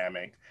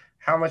dynamic?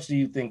 How much do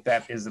you think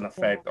that is an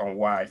effect on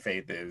why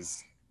Faith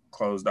is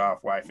closed off?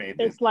 Why Faith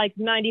is like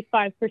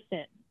 95%.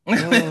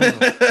 Like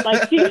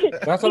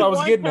that's what I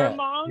was getting at.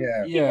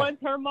 She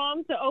wants her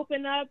mom to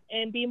open up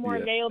and be more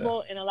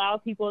available and allow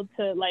people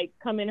to like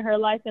come in her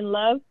life and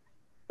love.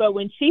 But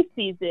when she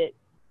sees it,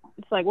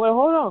 it's like, well,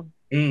 hold on.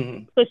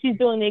 So she's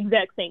doing the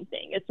exact same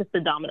thing. It's just a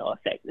domino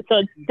effect. So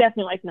it's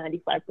definitely like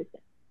 95%.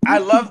 I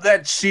love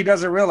that she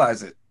doesn't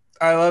realize it.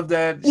 I love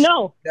that she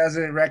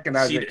doesn't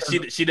recognize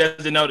it. She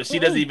doesn't know that. She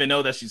doesn't even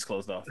know that she's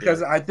closed off.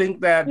 Because I think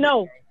that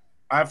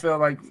I feel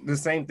like the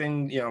same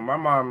thing. My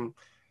mom,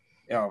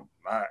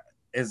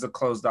 is a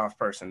closed off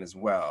person as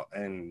well,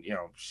 and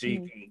she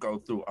can go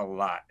through a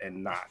lot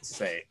and not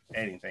say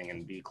anything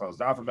and be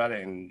closed off about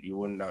it, and you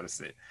wouldn't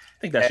notice it.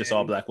 I think that's just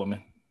all Black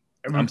women.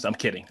 I'm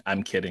kidding.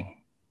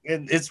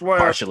 It's one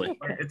partially.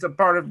 It's a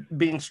part of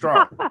being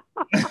strong.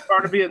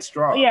 Part of being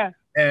strong. Yeah.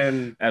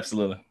 And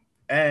absolutely.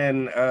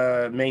 And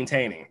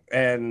maintaining.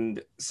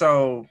 And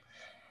so,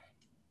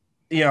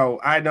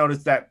 I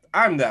noticed that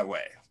I'm that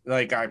way.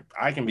 Like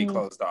I can be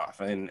closed off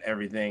and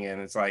everything,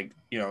 and it's like,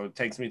 it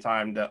takes me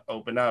time to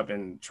open up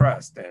and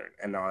trust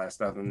and all that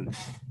stuff. And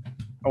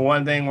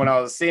one thing when I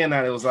was seeing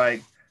that, it was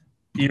like,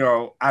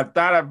 I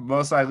thought I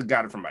most likely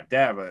got it from my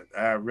dad, but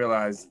I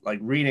realized, like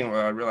reading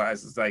what I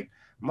realized, it's like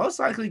most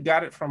likely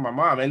got it from my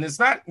mom. And it's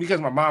not because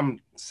my mom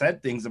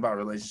said things about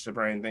relationship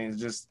or anything.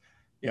 It's just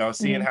you know,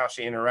 seeing how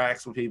she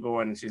interacts with people,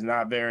 and she's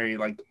not very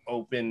like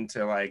open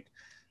to like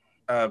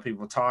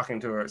people talking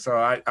to her. So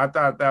I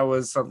thought that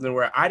was something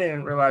where I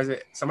didn't realize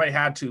it. Somebody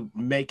had to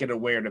make it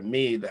aware to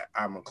me that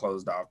I'm a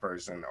closed off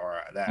person,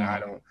 or that I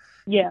don't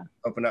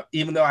open up,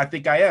 even though I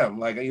think I am.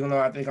 Like, even though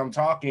I think I'm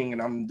talking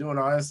and I'm doing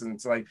all this, and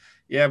it's like,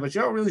 yeah, but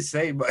you don't really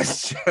say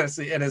much.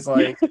 And it's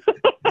like,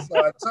 so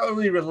I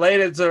totally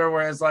related to her,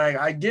 where it's like,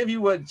 I give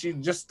you what you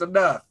just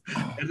enough,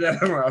 and then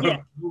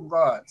I'm move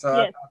on.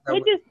 So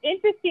which is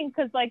interesting,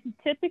 because like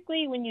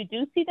typically when you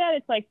do see that,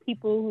 it's like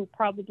people who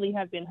probably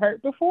have been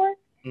hurt before.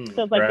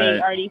 So it's like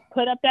they already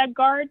put up that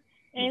guard,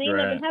 and it ain't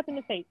nothing happened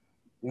to Faith.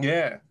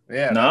 Yeah.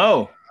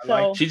 No,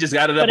 so, she just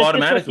got it up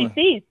automatically. Just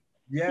what she sees.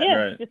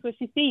 Just what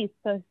she sees.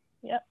 So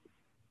All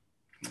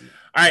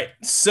right.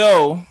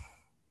 So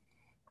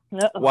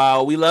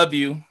while we love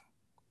you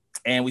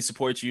and we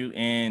support you,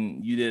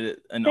 and you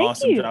did an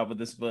awesome job with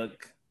this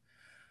book,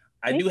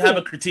 I do have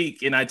a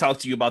critique, and I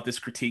talked to you about this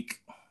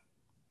critique.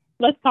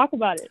 Let's talk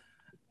about it.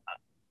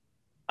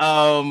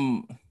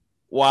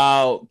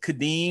 While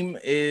Kadeem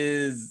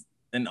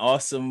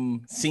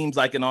seems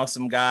like an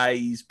awesome guy,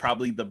 he's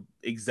probably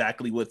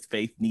exactly what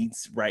Faith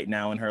needs right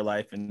now in her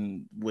life,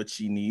 and what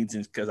she needs,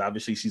 is because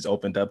obviously she's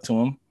opened up to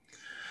him.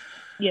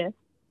 Yes.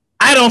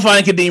 I don't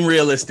find Kadeem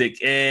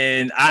realistic,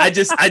 and I don't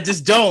think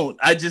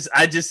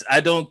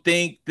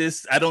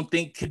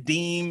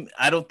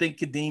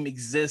Kadeem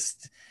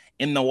exists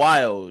in the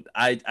wild.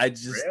 I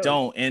just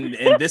don't. And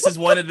this is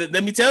one of the,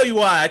 let me tell you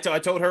why. I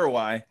told her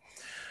why.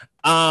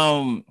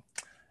 The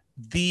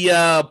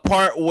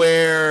part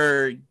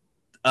where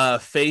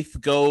Faith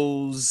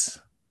goes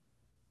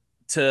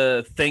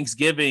to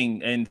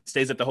Thanksgiving and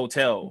stays at the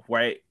hotel,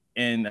 right?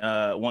 And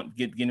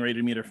getting ready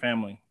to meet her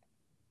family.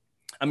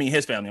 I mean,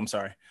 his family, I'm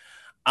sorry.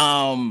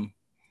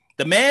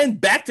 The man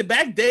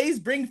back-to-back days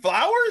bring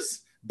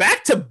flowers?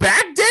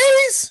 Back-to-back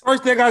days?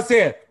 First thing I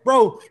said,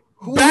 bro,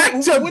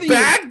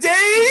 back-to-back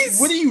days?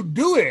 What are you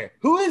doing?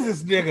 Who is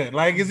this nigga?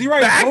 Like, is he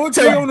writing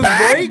poetry on his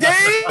break?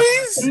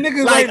 Days?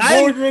 Niggas like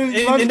poetry on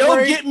his lunch and don't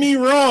break? get me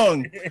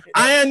wrong.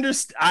 I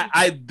understand.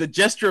 The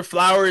gesture of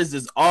flowers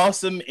is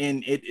awesome,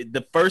 and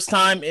the first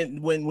time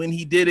when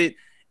he did it,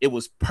 it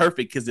was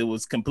perfect because it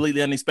was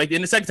completely unexpected,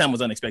 and the second time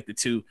was unexpected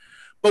too.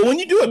 But when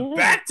you do it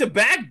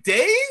back-to-back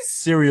days,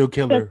 serial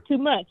killer. That's too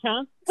much,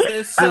 huh?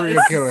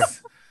 Serial killer.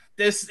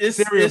 This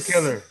serial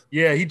killer.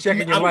 Yeah, he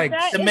checking your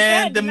likes. The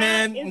man does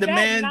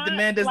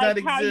not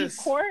exist.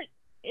 Court?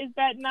 Is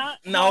that not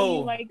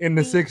no in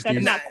the 60s?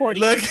 That's not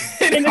courting. Look,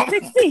 in the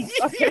 60s.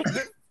 Okay.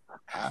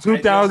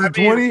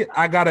 2020.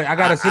 I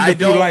gotta send a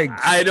few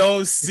likes. I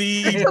don't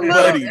see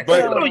Buddy.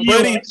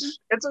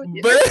 It's a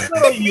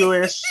little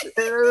you-ish.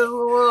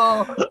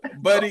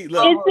 Buddy,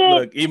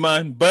 look,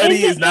 Iman.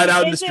 Buddy is not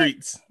out in the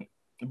streets.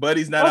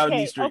 Buddy's not out in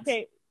the streets.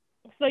 Okay.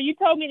 So you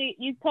told me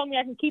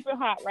I can keep it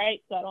hot,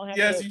 right? So I don't have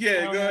to. Yes, you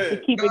can. Go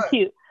ahead. Keep it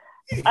cute.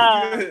 Is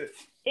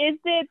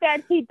it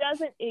that he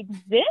doesn't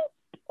exist,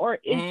 or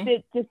is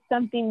it just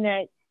something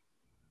that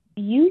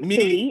you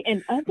see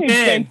and other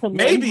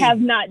gentlemen have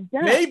not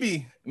done?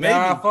 Maybe.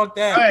 Nah, fuck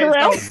that.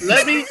 Right, so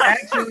let me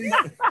actually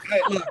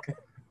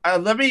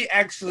let me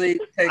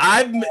actually take.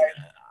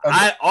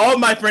 All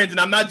my friends, and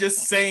I'm not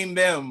just saying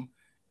them.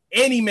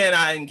 Any man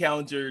I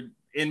encountered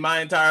in my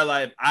entire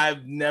life,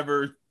 I've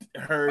never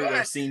heard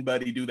or seen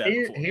Buddy do that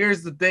before.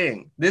 Here's the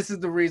thing. This is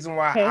the reason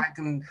why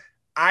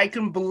I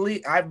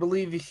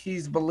believe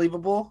he's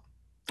believable.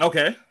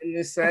 Okay. In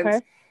this sense.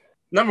 Okay.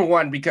 Number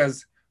one,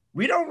 because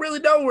we don't really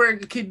know where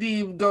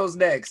Kadeem goes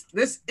next.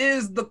 This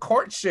is the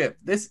courtship.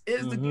 This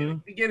is the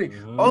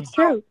beginning.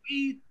 Also,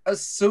 we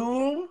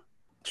assume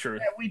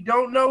that we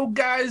don't know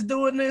guys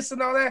doing this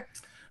and all that.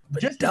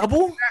 But just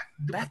double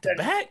back to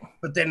back,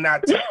 but they're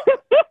not. You know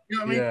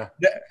what I mean? Yeah.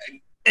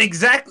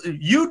 Exactly.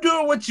 You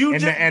doing what you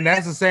just, and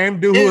that's the same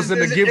dude who was in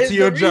the gift to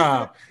your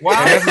job.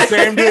 Why? That's the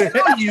same dude.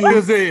 He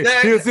was in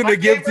the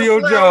gift to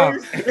your job.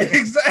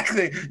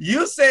 Exactly.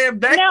 You saying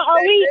back. Now,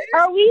 are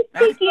we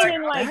speaking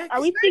in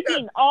are we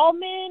speaking all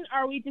men?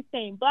 Are we just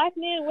saying black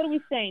men? What are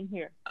we saying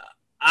here?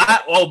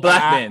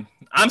 Black men.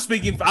 I'm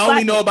speaking. I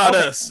only know about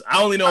us.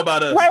 I only know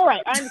about us.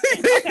 Right. I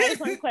understand. Okay, I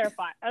just want to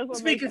clarify.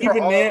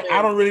 Even then,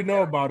 I don't really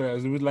know about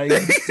us. It was like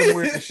some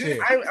weird shit.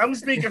 I'm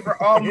speaking for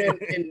all men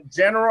in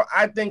general.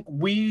 I think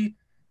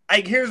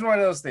here's one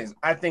of those things.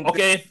 I think.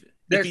 Okay.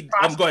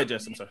 Go ahead,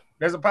 Jess. I'm sorry.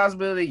 There's a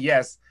possibility.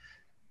 Yes.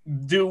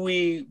 Do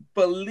we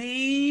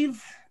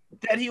believe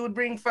that he would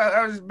bring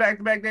flowers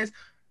back-to-back days?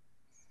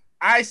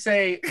 I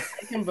say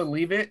I can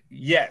believe it.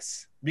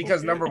 Yes,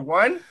 because number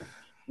one.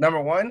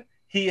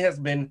 He has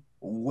been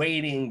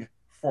waiting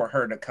for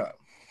her to come.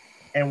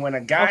 And when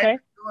a guy is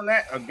doing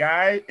that, a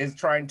guy is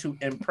trying to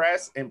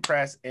impress.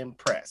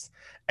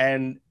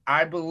 And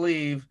I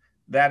believe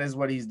that is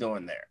what he's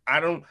doing there.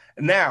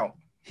 Now,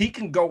 he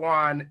can go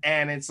on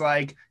and it's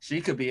like she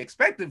could be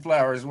expecting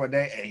flowers one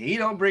day and he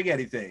don't bring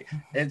anything.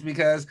 It's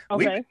because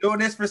we've been doing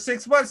this for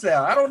 6 months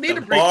now. I don't need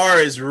to bring the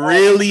bar is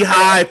really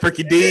high for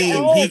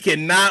Kadeem. He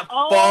cannot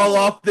fall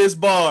off this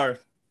bar.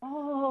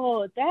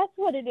 Oh, that's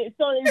what it is.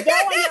 So is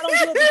that why y'all don't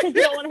do it because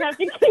you don't want to have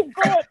to keep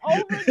going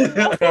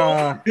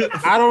over?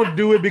 I don't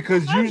do it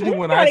because usually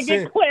when I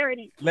send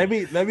clarity. Let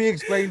me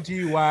explain to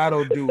you why I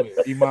don't do it,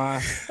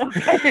 Iman.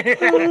 Okay.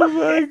 Oh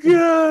my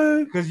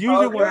god! Because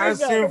usually when I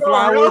send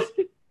flowers,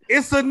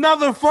 it's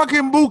another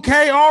fucking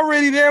bouquet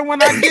already there when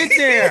I get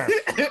there.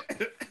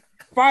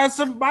 Find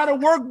somebody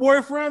work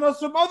boyfriend or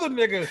some other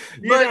nigga.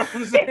 You know what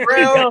I'm saying?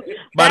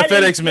 By the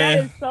FedEx man.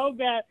 That is so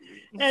bad.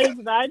 That is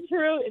not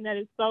true, and that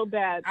is so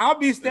bad. I'll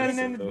be standing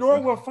in the door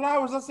with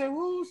flowers. I say,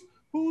 whose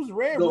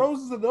red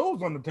roses are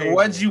those on the table? The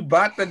ones you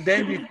bought the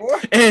day before?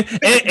 and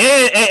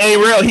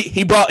real,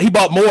 he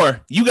bought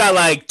more. You got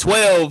like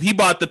 12. He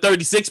bought the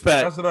 36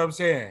 pack. That's what I'm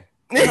saying.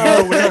 So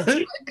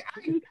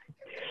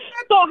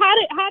how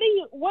do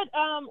you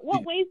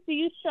what ways do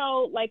you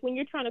show, like when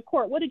you're trying to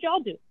court? What did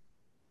y'all do?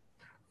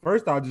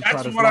 First, I'll just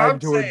try to slide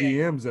into her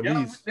DMs at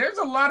least. There's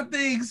a lot of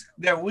things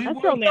that we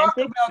won't talk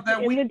about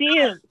that we in the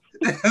DMs.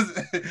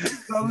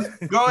 So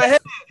go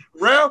ahead,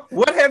 Rel.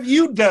 What have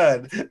you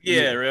done?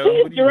 Yeah, Rel.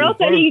 Jarrell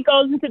said he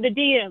goes into the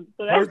DMs.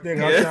 So first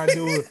thing I try to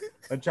do is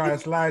I try to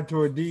slide to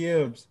her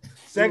DMs.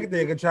 Second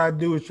thing I try to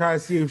do is try to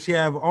see if she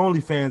have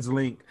OnlyFans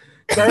link.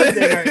 Third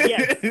thing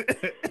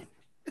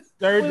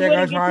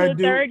I try to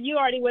do. Third, you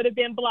already would have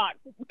been blocked.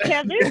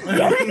 Kevin,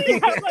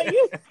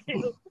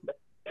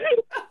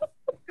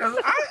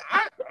 I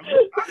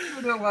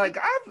feel like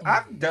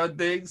I've done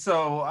things,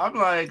 so I'm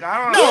like,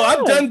 I don't know. No,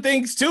 I've done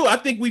things too. I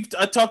think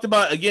I talked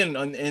about again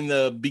in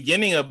the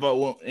beginning of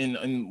in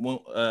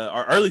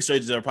our early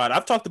stages of our pod.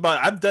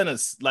 I've done a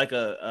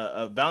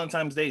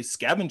Valentine's Day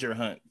scavenger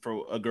hunt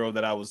for a girl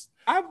that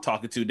I've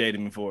talking to,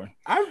 dating before.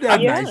 I've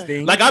done nice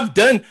things. Like I've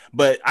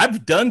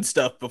done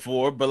stuff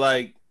before, but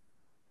like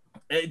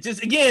it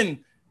just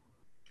again.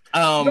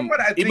 Iman,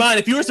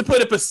 if you were to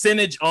put a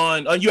percentage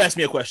on, you asked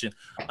me a question.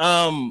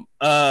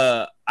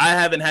 I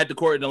haven't had to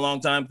court in a long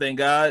time, thank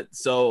God.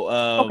 So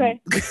okay.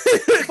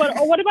 But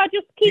what about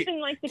just keeping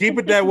like keep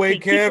it that way,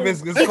 Kev?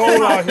 It's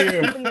cold out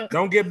here.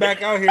 Don't get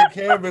back out here,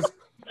 Kev. It's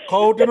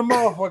cold to the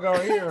motherfucker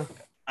out here.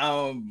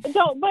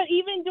 But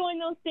even doing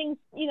those things,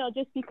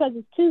 just because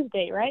it's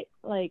Tuesday, right?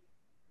 Like.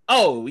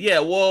 Oh yeah,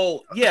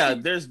 well yeah.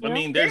 There's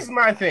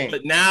my thing.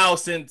 But now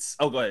since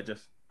go ahead,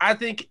 just.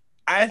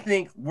 I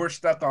think we're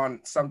stuck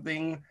on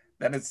something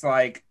that it's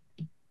like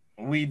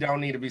we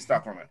don't need to be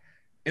stuck on it.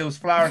 It was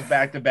flowers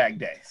back-to-back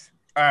days.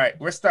 All right,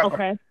 we're stuck.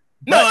 Okay.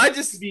 No, I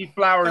just be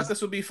flowers.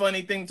 This would be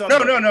funny thing.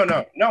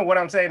 No. What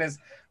I'm saying is,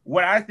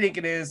 what I think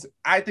it is.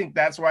 I think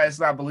that's why it's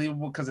not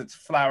believable because it's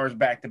flowers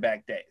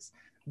back-to-back days.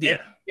 Yeah.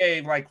 If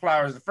gave like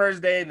flowers the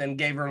first day, and then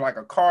gave her like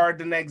a card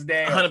the next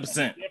day.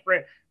 100%.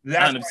 Different.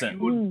 That's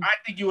 100%. I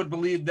think you would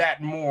believe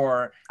that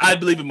more. I'd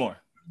believe it more. 100%.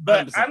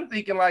 But I'm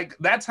thinking like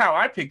that's how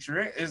I picture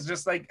it. It's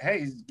just like,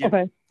 hey,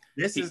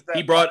 this is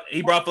he brought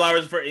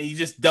flowers for, and he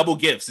just double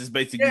gifts. Is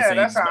basically saying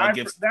that's how I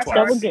gifts that's twice.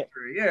 Double gift.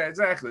 Yeah,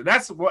 exactly.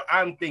 That's what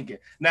I'm thinking.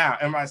 Now,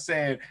 am I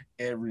saying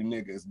every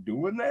nigga's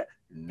doing that?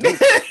 No.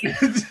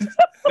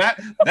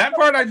 that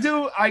part I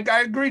do. I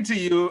agree to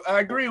you.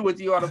 I agree with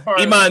you on the part.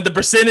 Iman, the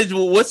percentage.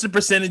 What's the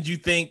percentage you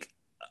think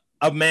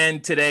a man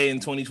today in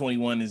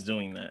 2021 is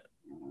doing that?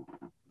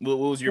 What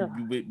was your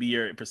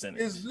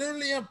percentage? It's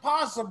literally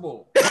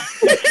impossible.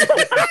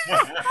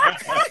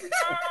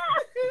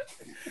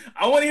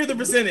 I want to hear the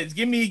percentage.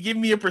 Give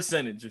me a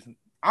percentage. If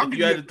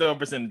you had to throw a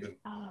percentage.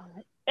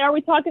 Are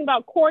we talking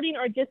about courting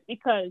or just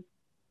because?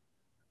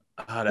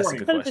 That's a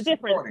good question. It's a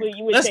difference.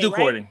 Let's do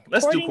courting.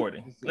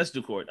 Let's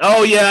do courting.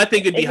 Oh yeah, I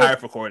think it'd be higher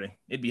for courting.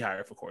 It'd be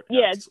higher for courting.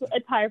 Yeah, it's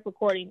higher for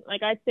courting.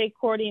 Like I'd say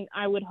courting,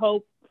 I would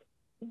hope.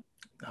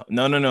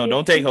 No.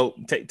 Don't take hope.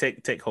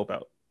 Take hope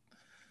out.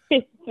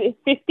 50%,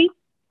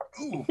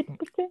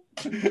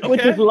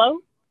 which is low.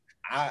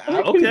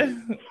 Okay.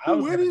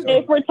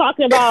 If we're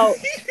talking about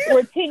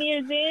we're 10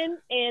 years in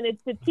and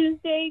it's a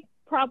Tuesday,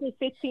 probably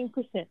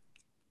 15%.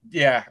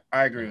 Yeah,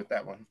 I agree with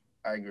that one.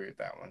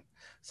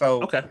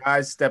 So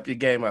I step your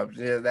game up.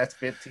 Yeah, that's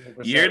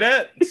 15%. You hear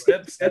that?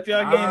 Step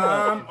your game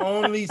up. I'm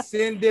only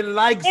sending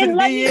likes and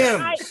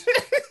DMs.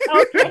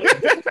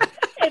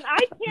 And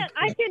I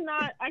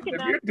cannot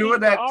if you're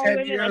doing that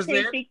 10 years I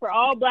can't speak for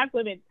all Black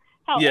women.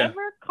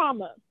 However,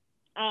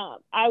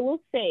 I will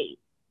say,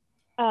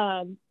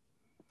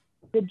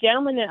 the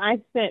gentleman that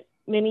I spent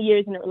many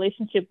years in a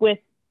relationship with,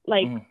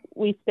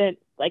 we spent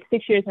like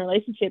 6 years in a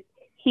relationship,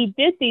 he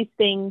did these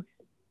things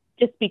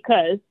just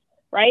because,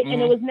 right?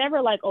 And it was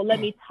never like, oh, let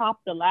me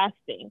top the last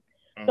thing.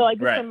 So like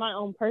just from my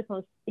own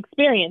personal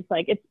experience,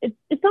 like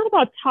it's not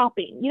about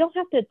topping. You don't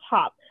have to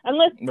top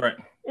unless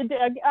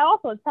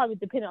also it's probably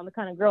depending on the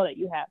kind of girl that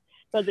you have.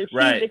 So if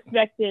she's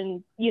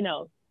expecting,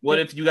 what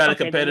if you got a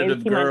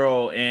competitive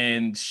girl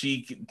and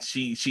she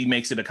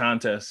makes it a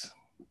contest?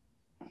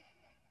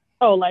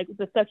 Oh, like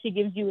the stuff she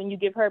gives you and you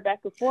give her back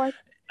and forth?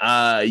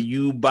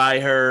 You buy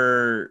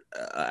her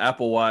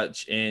Apple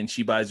Watch and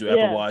she buys you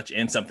Apple Watch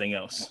and something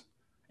else.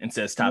 and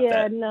says top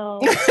that. No.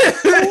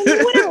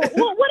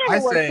 Whatever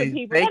works for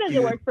people. That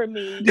doesn't work for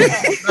me.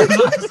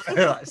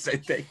 I say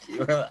thank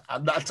you.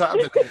 I'm not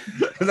topping it.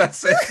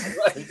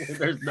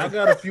 I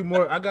got a few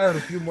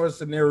more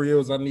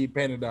scenarios I need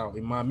painted out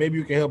in mind. Maybe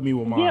you can help me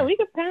with mine. Yeah, we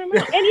can paint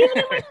them out. And even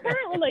in my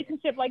current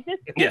relationship, like this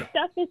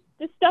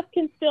stuff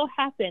can still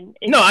happen.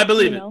 No, I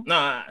believe it. No,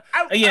 I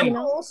will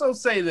also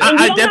say that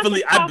I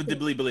definitely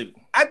believe it.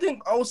 I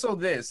think also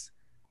this.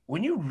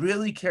 When you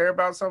really care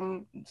about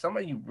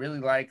somebody you really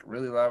like,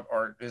 really love,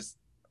 or just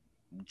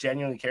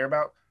genuinely care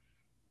about,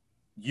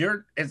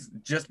 it's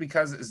just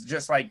because it's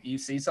just like you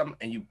see something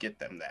and you get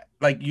them that.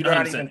 Like you're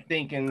not even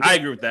thinking. I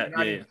agree with that.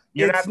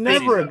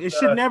 It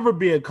should never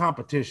be a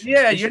competition.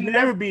 Yeah, it should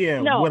never be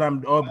what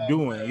I'm up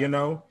doing, you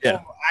know?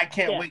 Yeah. I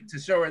can't wait to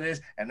show her this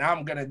and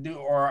I'm gonna do,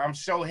 or I'm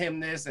show him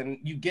this, and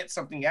you get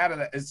something out of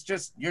that. It's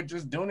just you're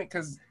just doing it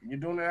because you're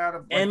doing it out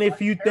of and if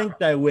you think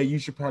that way, you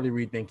should probably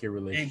rethink your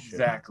relationship.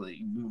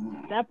 Exactly.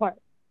 That part.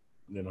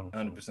 You know,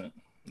 100%.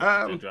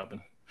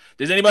 Dropping.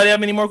 Does anybody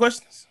have any more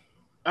questions?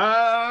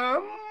 I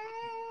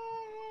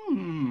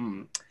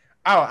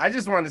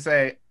just wanted to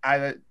say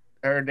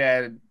her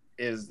dad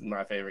is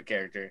my favorite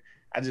character.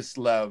 I just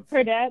love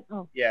her dad.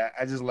 Oh yeah,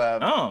 I just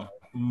love. Oh,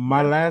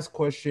 my last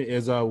question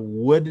is: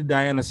 what did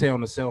Diana say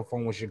on the cell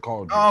phone when she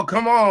called you? Oh,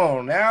 come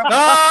on now!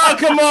 Oh,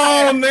 come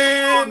on,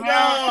 man!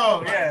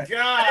 No, yeah.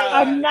 God,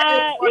 I'm not. I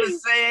didn't want to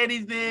say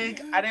anything.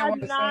 I didn't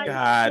want to say.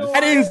 God, I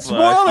didn't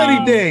spoil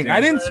anything. I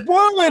didn't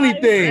spoil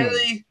anything.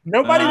 Really?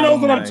 Nobody knows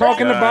what I'm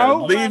talking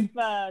about. Leave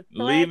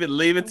it.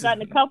 I've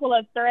gotten a couple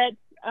of threats.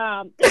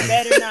 It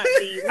better not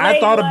be. I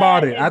thought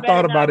about it. I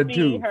thought about it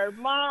too. Her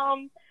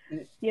mom.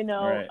 You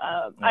know, right.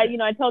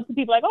 I told some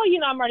people like, oh,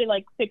 I'm already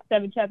like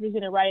 6-7 chapters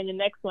in and writing the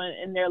next one,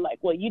 and they're like,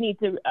 well, you need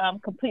to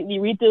completely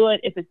redo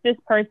it if it's this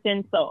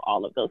person, so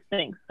all of those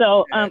things.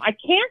 So I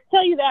can't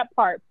tell you that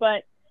part,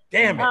 but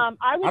damn it, I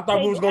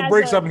thought we was gonna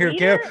break something here,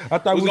 Kev. I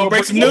thought we was gonna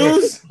break some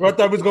news. I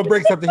thought we was gonna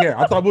break something here.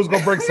 I thought we was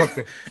gonna break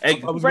something.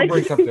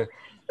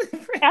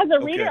 As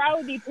a reader, I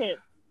would be pissed.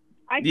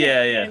 I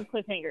can't stand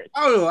cliffhangers.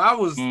 Oh, I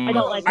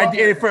don't like. I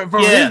did for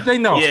this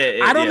thing. No,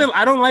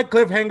 I don't like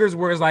cliffhangers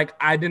where it's like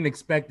I didn't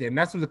expect it, and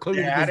that's what the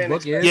clearly this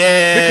book is.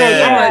 Yeah,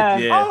 because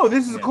I'm like, oh,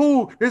 this is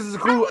cool. This is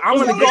cool. I'm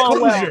gonna get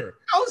closure.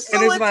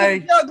 And it's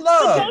like,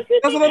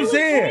 that's what I'm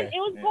saying. It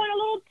was going a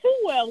little too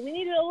well. We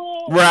needed a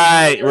little.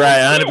 Right,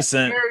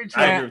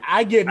 100%.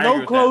 I get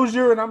no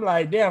closure, and I'm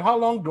like, damn, how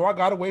long do I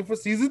gotta wait for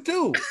season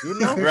 2? You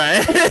know,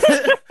 right.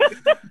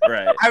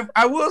 Right.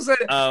 I will say,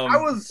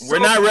 we're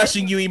not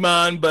rushing you,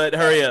 Iman, but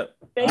hurry up.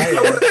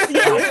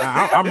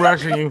 I'm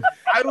rushing you.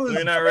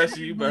 We're not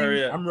rushing you, but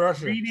hurry up. I'm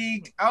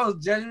rushing. I was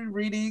genuinely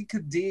reading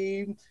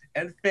Kadeem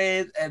and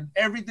Faith and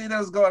everything that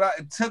was going on.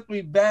 It took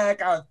me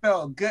back. I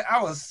felt good.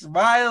 I was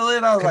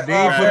smiling. I was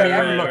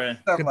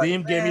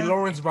Kadeem gave me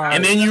Lawrence vibes.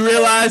 And then you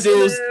realize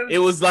it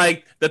was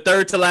like the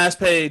third to last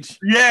page.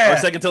 Yeah. Or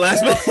second to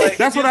last page.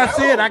 That's what I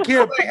said. I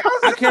kept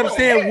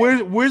saying,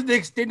 where's the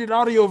extended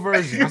audio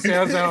version? I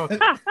said,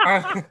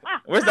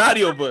 where's the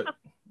audio book?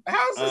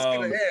 How's this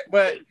gonna hit?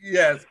 But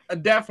yes,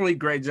 definitely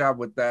great job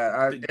with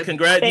that.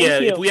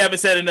 If we haven't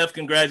said enough,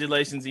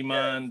 congratulations,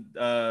 Iman.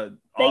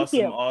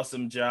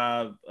 Awesome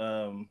job.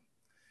 We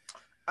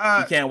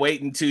can't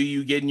wait until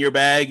you get in your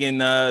bag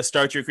and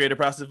start your creative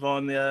process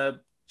on the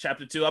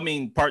chapter 2. I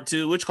mean, part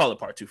 2. Which call it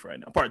part 2 for right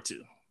now? Part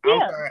 2.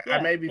 I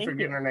may be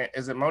forgetting her name.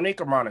 Is it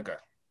Monique or Monica?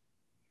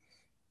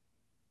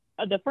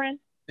 The friend?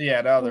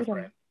 Yeah, the other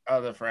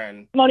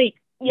friend. Monique.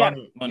 Yeah.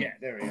 Monique. Yeah,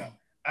 there we go.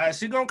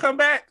 She gonna come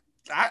back?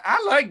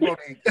 I like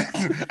Monique.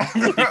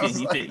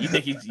 you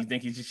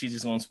think she's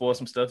just gonna spoil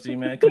some stuff to you,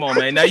 man? Come on,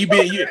 man. Now you're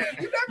being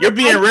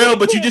real,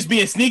 but you're just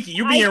being sneaky.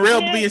 You're being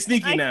real, but being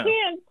sneaky now. I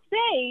can't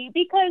say,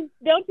 because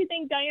don't you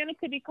think Diana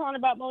could be calling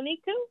about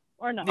Monique too,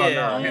 or no?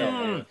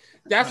 No.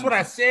 That's what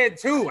I said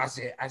too. I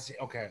said,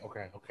 okay.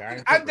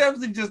 I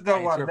definitely just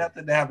don't want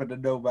nothing to happen to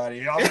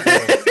nobody.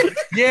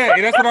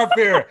 Yeah, that's what I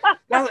fear.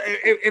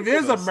 If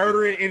there's a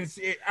murder,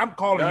 I'm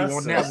calling you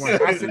on that one.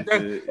 I said,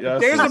 if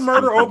there's a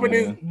murder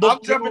opening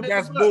book,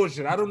 that's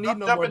bullshit. I don't need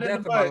no more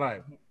death in my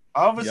life.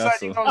 All of a sudden,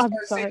 you're gonna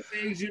start saying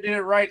things you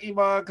didn't write,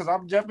 Iman, because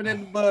I'm jumping in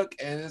the book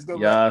and it's gonna.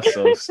 Y'all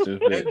so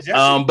stupid.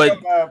 But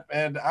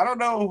and I don't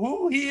know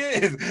who he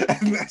is.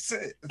 That's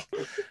it.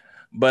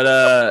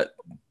 But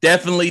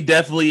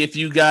definitely, if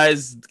you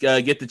guys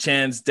get the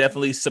chance,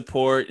 definitely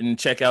support and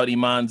check out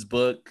Iman's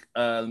book.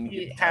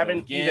 We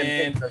haven't even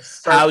hit the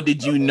surface. How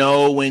did you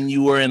know when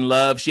you were in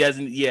love? She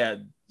hasn't.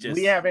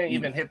 We haven't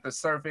even hit the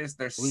surface.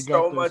 There's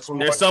so much more.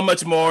 There's so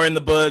much more in the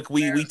book.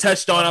 We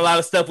touched on a lot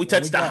of stuff. We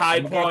touched the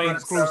high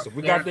points.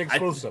 We got the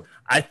exclusive.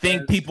 I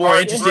think people are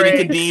interested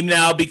in Kadeem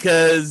now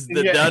because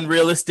the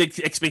unrealistic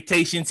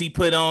expectations he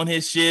put on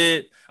his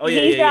shit. Oh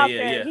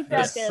yeah.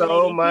 There's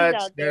so much.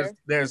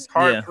 There's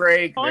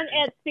heartbreak. On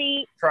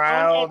Etsy.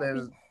 Trial.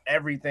 There's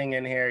everything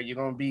in here. You're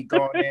gonna be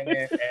going in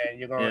it and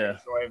you're gonna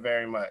enjoy it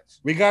very much.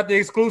 We got the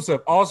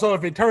exclusive. Also,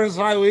 if it turns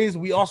sideways,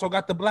 we also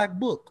got the black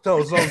book.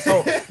 So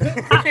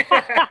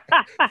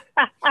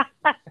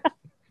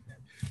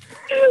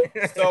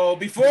So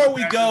before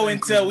we go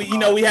into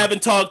we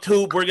haven't talked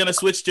hoop, we're gonna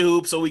switch to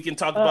hoop so we can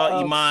talk about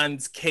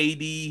Iman's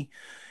KD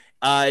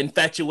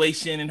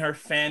infatuation and her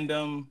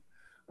fandom.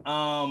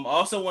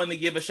 Also wanted to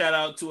give a shout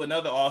out to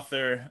another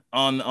author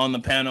on the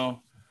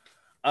panel.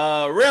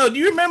 Rel, do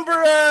you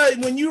remember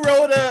when you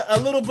wrote a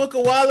little book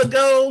a while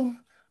ago?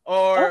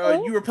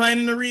 Or you were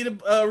planning to read a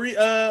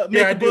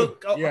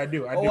book? I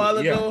do. A while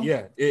ago.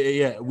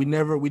 Yeah. We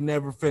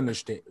never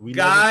finished it.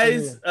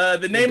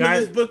 The name of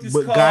this book is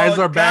called "Guys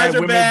Are Bad,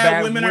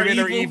 Women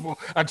Are Evil."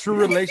 A true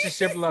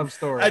relationship love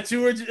story. A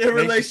true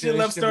relationship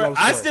love story.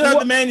 I still have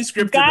the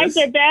manuscript. Guys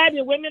are bad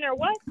and women are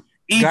what?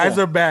 Evil. Guys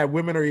are bad,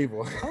 women are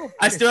evil.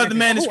 I still have the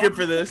manuscript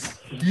for this.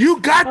 You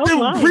got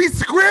the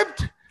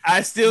pre-script?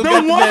 I still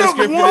got the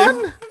manuscript for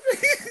this.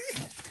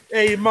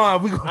 Hey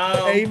mom,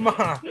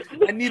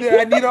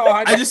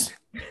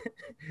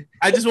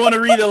 I just want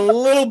to read a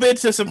little bit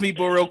to some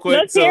people real quick.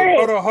 Let's hear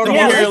it. Hold on.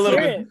 Hear a little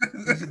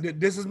bit.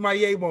 This is my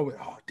yay moment.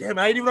 Oh damn!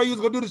 I didn't even know you was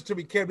gonna do this to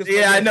me, Kev.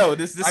 I know.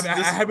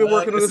 I have been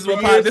working on this.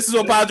 This is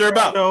what pods are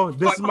about. No,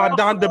 this is my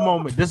Donda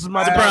moment. This is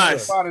my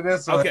surprise.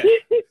 Okay,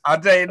 I'll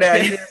tell you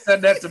that. He didn't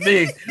send that to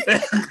me.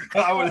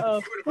 I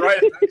was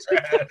right in the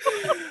trash.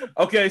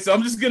 Okay, so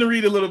I'm just gonna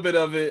read a little bit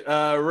of it.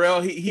 Rel,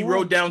 he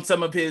wrote down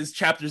some of his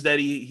chapters that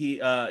he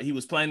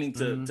was planning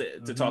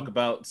to talk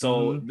about.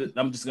 So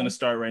I'm just gonna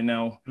start right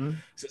now.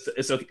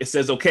 It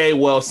says, okay,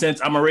 well,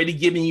 since I'm already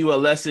giving you a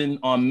lesson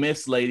on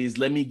myths, ladies,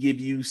 let me give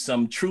you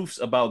some truths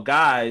about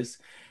guys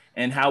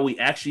and how we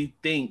actually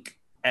think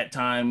at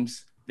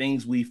times,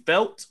 things we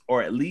felt,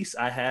 or at least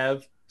I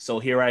have. So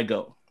here I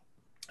go.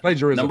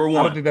 Plagiarism. Number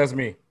one. I don't think that's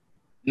me.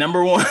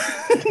 Number one.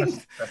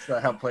 That's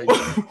not how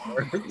plagiarism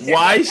works.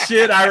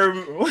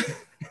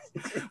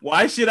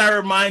 Why should I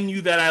remind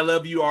you that I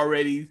love you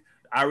already?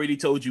 I already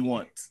told you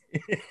once.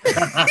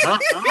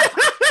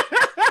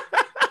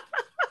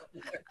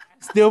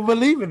 Still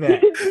believe in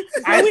that.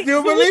 I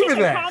still believe in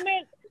that.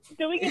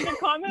 Do we get to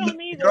comment on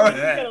these? Go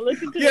ahead.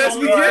 Yes,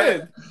 we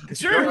can.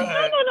 Sure. No.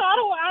 I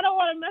don't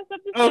want to mess up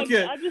this.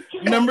 Okay. I just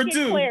Number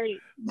two. Clarity.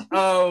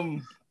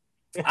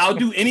 I'll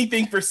do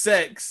anything for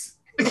sex,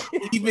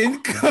 even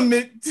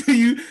commit to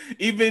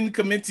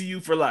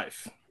you for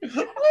life.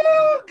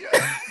 Oh,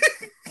 God.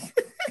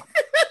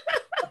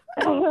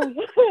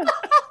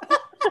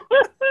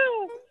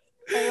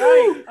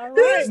 All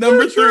right.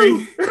 Number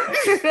three.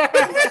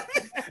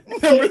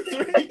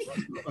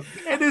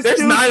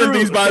 There's 9 of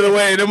these, by the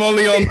way, and I'm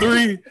only on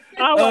 3.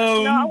 I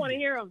want to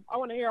hear them. I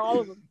want to hear all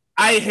of them.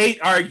 I hate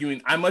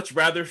arguing. I much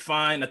rather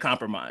find a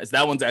compromise.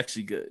 That one's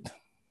actually good.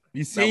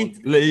 You see,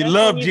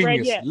 love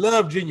genius.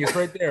 Love genius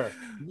right there.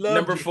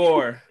 Number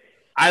 4.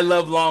 I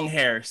love long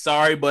hair.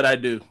 Sorry, but I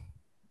do.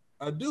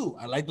 I do.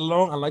 I like the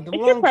long. It's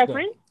your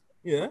preference. Stuff.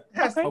 Yeah.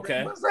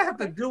 Okay. What does that have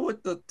to do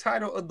with the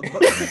title of the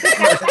book?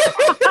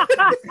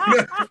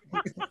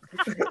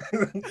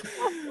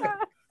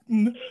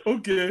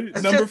 Okay.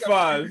 Number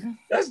 5.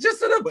 That's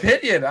just an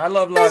opinion. I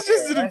love long hair. That's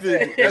just an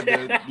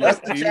opinion. That's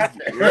the chapter.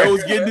 Rel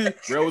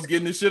was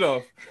getting this shit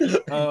off.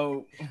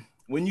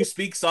 When you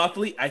speak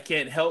softly, I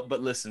can't help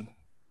but listen.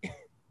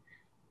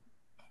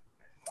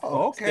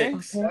 Oh, okay.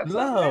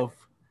 Love.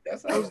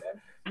 That's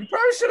you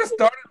probably should have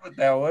started with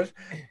that one.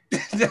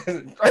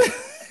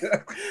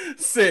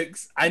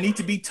 6. I need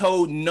to be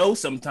told no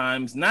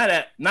sometimes, not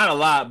a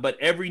lot, but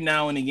every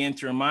now and again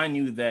to remind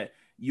you that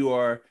you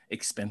are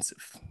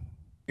expensive.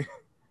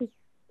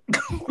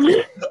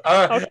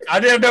 I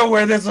didn't know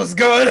where this was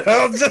going.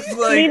 I was just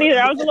like, me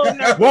neither. I was a little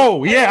nervous.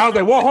 Whoa, yeah. I was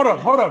like, whoa,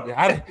 hold up.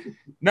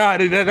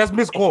 That's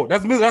misquote.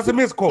 That's a misquote. That's a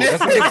misquote.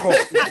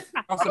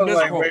 That's a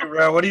misquote. Wait,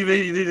 bro, what do you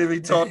mean you need to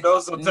be told no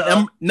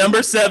sometimes?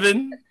 Number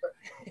 7.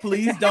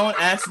 Please don't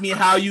ask me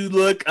how you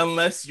look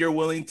unless you're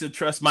willing to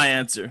trust my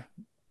answer.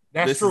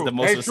 That's true. Is the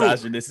most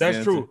misogynistic That's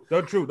answer. true.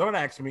 That's true. Don't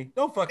ask me.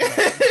 Don't fucking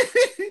ask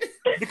me.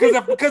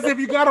 because if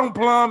you got on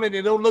plum and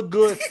it don't look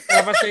good,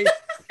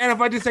 and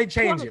if I just say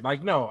change it,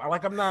 like no,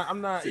 like I'm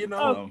not, you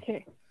know.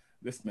 Okay.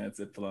 This man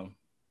said plum.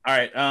 All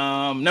right.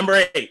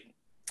 Number 8.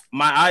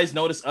 My eyes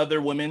notice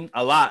other women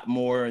a lot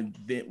more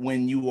than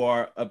when you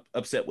are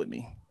upset with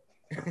me.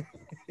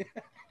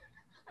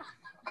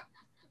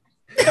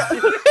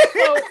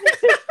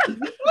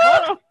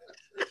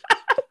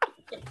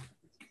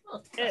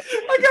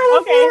 I got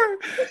one more.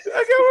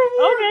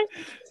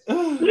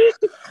 Okay.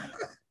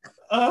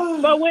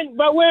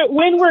 But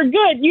when we're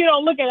good, you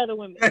don't look at other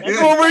women. When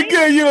we're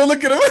good, you don't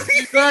look at them.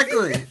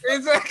 Exactly.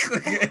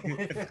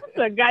 It's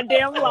a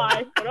goddamn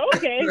lie. But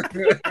okay.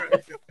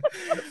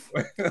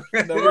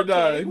 Number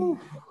 9.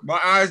 My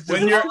eyes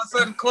just all of a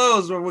sudden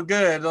close when we're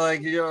good.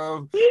 Like, you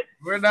know,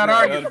 we're not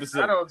arguing.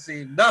 100%. I don't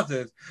see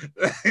nothing.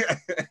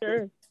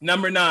 Sure.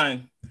 Number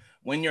 9.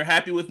 When you're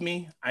happy with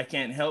me, I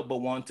can't help but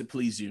want to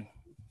please you.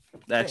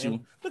 That's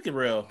you. Look at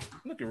Rel.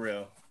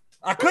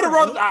 I could have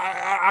wrote.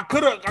 I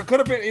could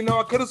have been. You know,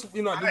 I could have.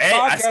 You know, hey,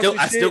 I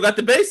still got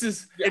the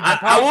basis.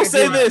 I will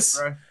say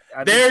this.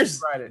 There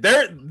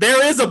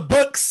is a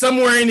book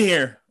somewhere in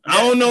here. Yeah. I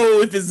don't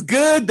know if it's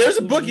good. There's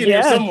a book in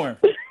here somewhere.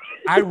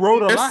 I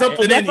wrote a lot.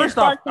 Something in here. First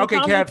off, okay,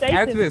 Kat,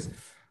 add to this.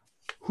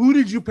 Who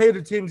did you pay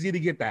to TMZ to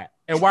get that?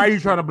 And why are you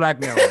trying to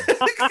blackmail him?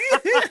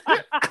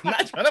 I'm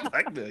not trying to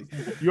blackmail.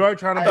 You are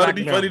trying to. I thought it'd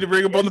be funny to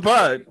bring up on the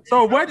pod.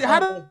 So what? How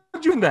did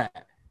you do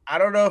that? I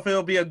don't know if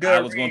it'll be a good.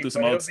 I was going through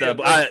some old stuff.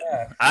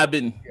 I've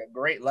been a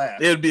great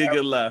laugh. It would be a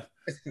good laugh.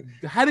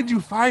 How did you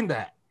find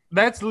that?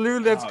 That's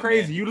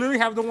crazy. Man. You literally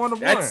have the one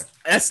of one.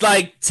 That's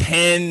like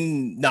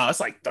 10. No, it's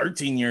like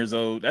 13 years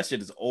old. That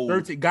shit is old.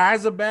 13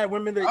 guys are bad.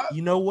 Women,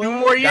 you know what? 2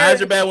 more years.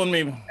 Guys are bad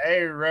women.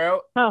 Hey,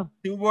 bro.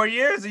 2 more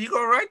years and you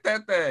gonna write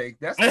that thing.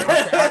 That's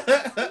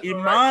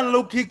Iman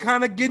low key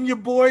kind of getting your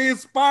boy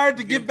inspired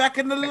to get back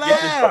in the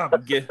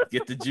lab. Get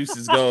the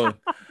juices going.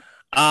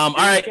 All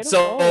right,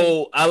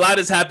 so a lot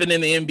has happened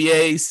in the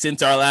NBA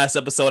since our last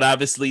episode.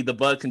 Obviously, the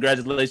Bucks.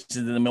 Congratulations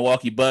to the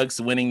Milwaukee Bucks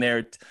winning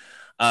their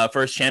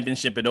first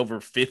championship in over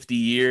 50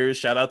 years.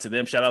 Shout out to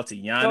them. Shout out to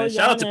Giannis.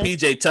 Shout out to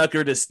PJ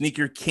Tucker, the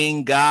sneaker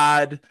king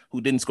god, who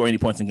didn't score any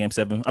points in Game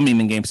 7. I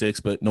mean, in Game 6,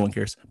 but no one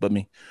cares but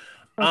me.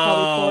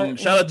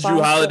 Shout out to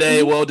Drew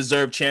Holiday,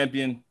 well-deserved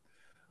champion.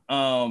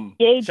 Shout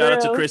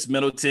out to Chris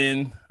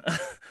Middleton.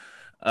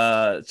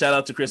 Shout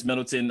out to Chris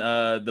Middleton,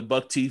 the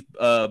Buck Teeth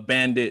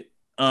bandit.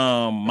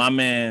 My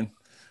man.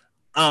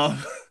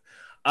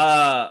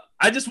 I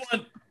just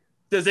want.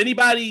 Does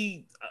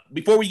anybody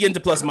before we get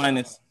into plus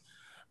minus?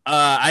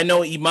 I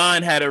know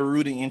Iman had a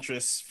rooting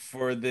interest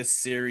for this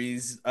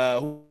series.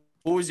 Who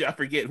was you? I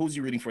forget. Who's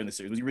you rooting for in this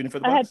series? Was you rooting for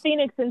the Bucks? I had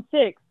Phoenix in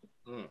 6.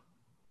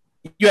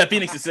 You had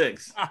Phoenix in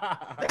 6.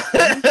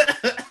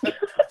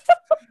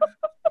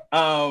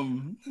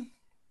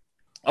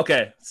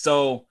 Okay,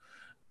 so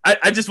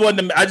I just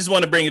wanted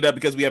to bring it up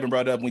because we haven't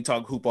brought it up and we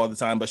talk hoop all the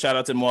time. But shout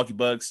out to the Milwaukee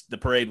Bucks. The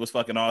parade was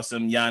fucking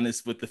awesome.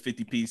 Giannis with the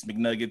 50-piece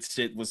McNuggets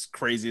shit was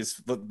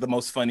craziest, the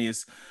most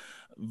funniest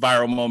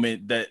viral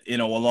moment that a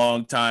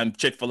long time.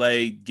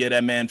 Chick-fil-A, get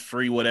that man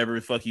free, whatever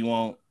the fuck you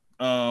want.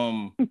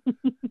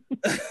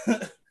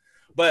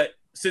 But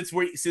since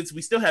we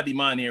still have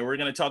Iman here, we're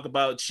gonna talk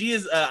about. She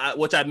is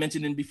which I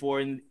mentioned before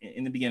in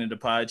the beginning of the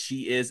pod.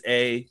 She is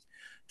a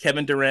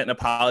Kevin Durant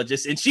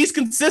apologist, and she's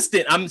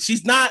consistent.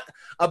 She's not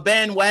a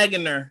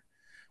bandwagoner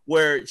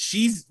where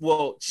she's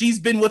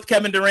been with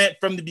Kevin Durant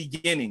from the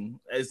beginning.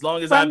 As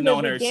long as I've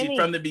known her,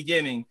 from the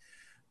beginning,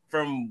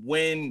 from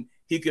when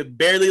he could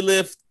barely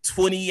lift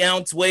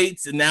 20-ounce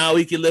weights, and now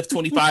he can lift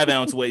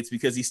 25-ounce weights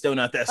because he's still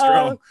not that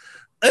strong.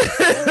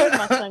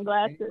 My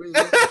sunglasses.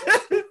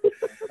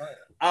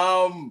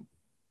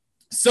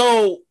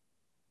 So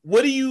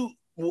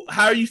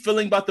how are you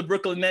feeling about the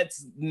Brooklyn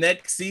Nets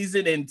next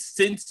season? And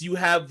since you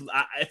have,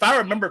 if I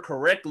remember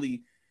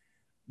correctly,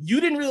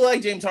 you didn't really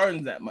like James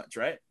Harden that much,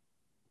 right?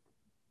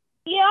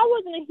 Yeah, I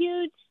wasn't a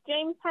huge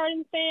James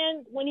Harden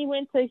fan when he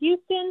went to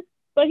Houston,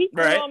 but he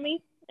grew on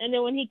me. And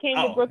then when he came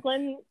to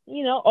Brooklyn,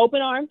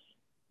 open arms.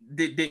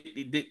 Did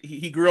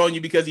he grew on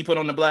you because he put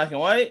on the black and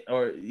white,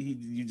 or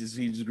he just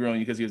grew on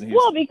you because he was in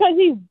Houston? Well, because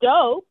he's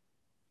dope.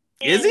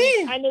 Is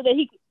he? I know that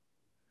he.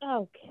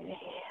 Okay.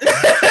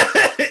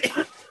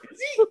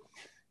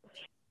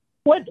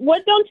 What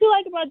don't you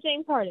like about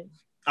James Harden?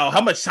 Oh,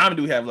 how much time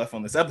do we have left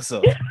on this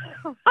episode?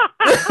 How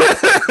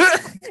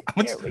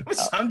much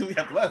time do we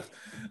have left?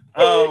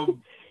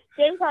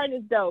 James Harden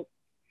is dope,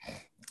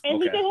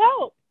 and he could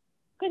help.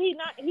 Could he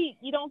not?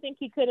 You don't think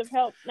he could have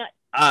helped?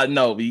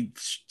 No, he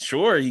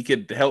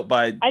could help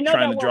by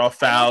trying to draw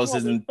fouls.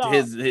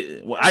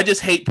 I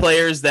just hate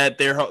players that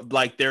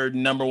their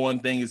number one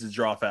thing is to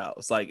draw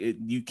fouls. Like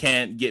you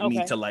can't get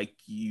me to like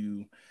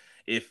you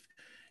if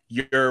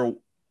you're.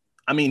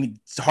 I mean,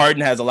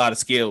 Harden has a lot of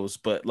skills,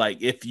 but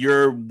like if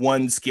your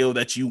one skill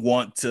that you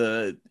want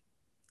to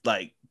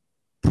like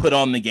put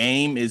on the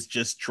game is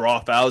just draw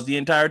fouls the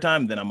entire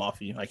time, then I'm off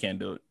of you. I can't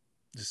do it.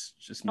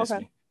 Just miss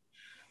me.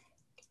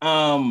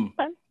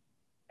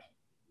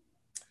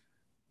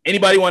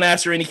 Anybody want to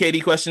ask her any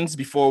KD questions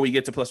before we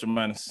get to plus or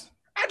minus?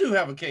 I do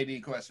have a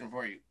KD question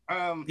for you.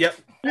 Yep.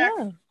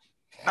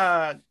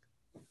 Yeah.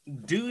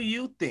 Do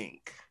you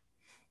think,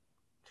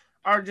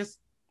 or just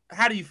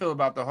how do you feel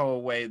about the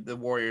whole way the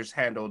Warriors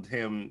handled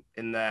him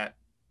in that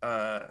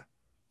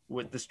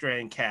with the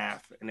strained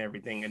calf and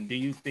everything? And do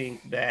you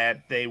think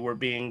that they were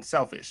being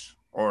selfish,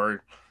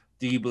 or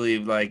do you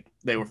believe like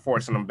they were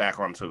forcing him back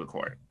onto the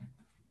court?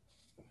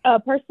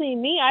 Personally,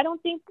 me, I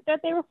don't think that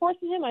they were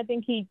forcing him. I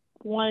think he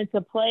wanted to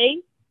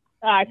play.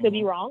 I could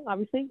be wrong.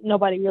 Obviously,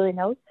 nobody really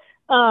knows.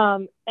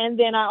 And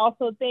then I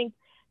also think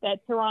that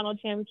Toronto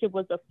championship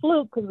was a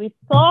fluke because we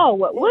saw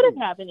what would have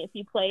happened if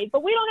he played.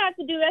 But we don't have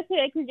to do that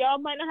today because y'all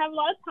might not have a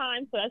lot of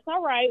time, so that's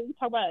all right. We can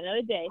talk about it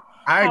another day.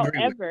 I agree.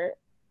 However,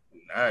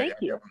 thank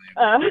you.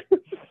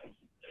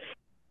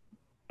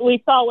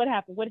 We saw what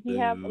happened. What did he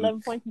have?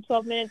 11 points in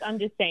 12 minutes? I'm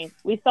just saying.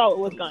 We saw what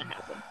was going to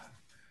happen.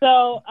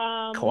 So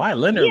Kawhi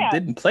Leonard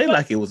didn't play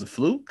like it was a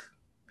fluke.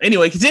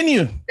 Anyway,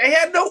 continue. They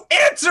had no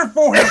answer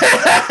for him. He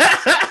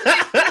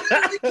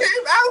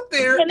came out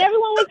there. And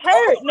everyone was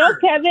hurt. No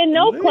Kevin,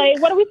 no Clay.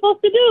 What are we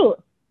supposed to do?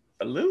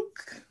 A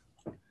Luke?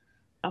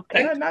 Okay.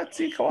 Did I not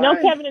see Kawhi? No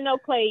Kevin and no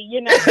Clay.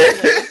 You're not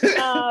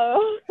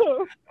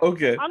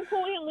okay. I'm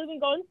cool with him losing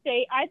Golden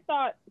State. I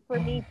thought, for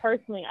me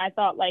personally,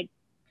 like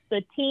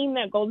the team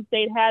that Golden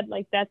State had,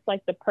 like that's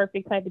like the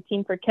perfect type of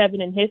team for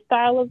Kevin and his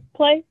style of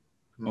play.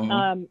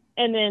 Mm-hmm.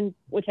 And then,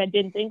 which I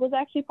didn't think was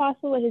actually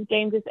possible, his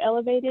game just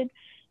elevated.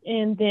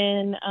 And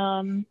then,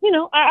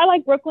 I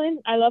like Brooklyn.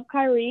 I love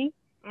Kyrie.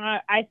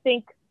 I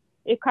think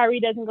if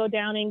Kyrie doesn't go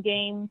down in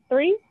Game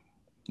 3,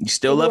 you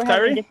still love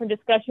Kyrie? A different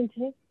discussion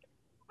today.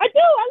 I do.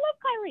 I love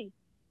Kyrie.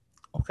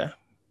 Okay.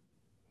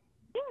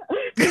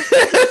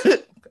 Yeah.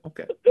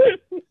 Okay.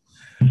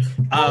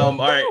 All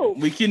right,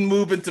 we can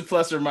move into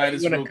plus or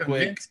minus real quick.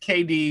 Convince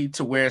KD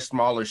to wear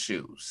smaller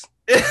shoes.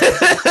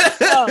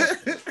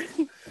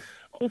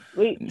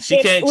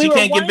 She can't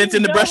convince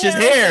him to brush his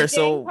hair.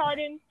 So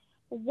Harden,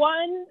 I'm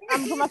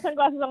gonna put my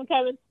sunglasses on,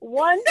 Kevin.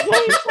 One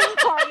James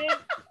Harden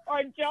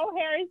or Joe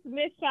Harris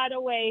missed shot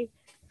away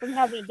from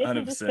having a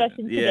different 100%.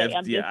 Discussion today.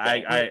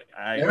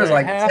 It was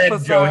like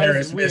 10 Joe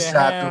Harris missed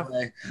shots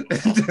away.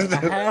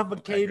 Half a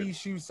KD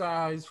shoe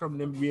size from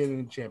them being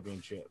in the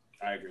championship.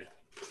 I agree.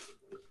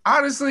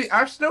 Honestly,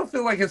 I still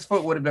feel like his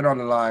foot would have been on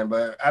the line,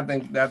 but I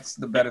think that's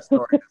the better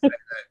story to say that.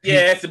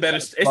 Yeah, it's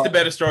the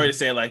better story to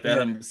say it like that,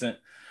 100%.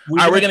 All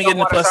right, we're gonna get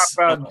into plus.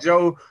 Talk about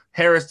Joe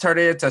Harris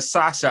turned into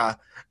Sasha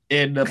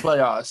in the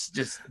playoffs.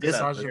 Just this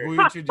Sasha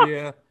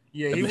Vujacic,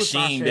 yeah, he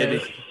machine, was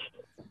baby.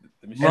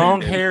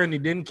 Long hair, and he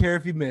didn't care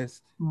if he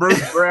missed.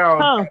 Bruce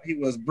Brown, he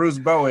was Bruce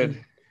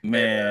Bowen.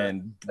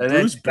 Man,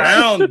 Bruce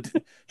Brown.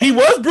 He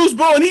was Bruce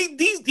Bowen.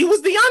 He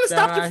was the honest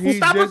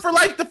stopper for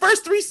like the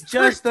first three.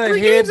 Just a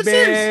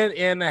headband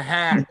and a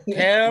hack.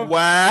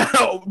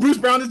 Wow, Bruce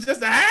Brown is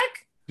just a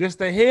hack. Just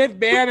a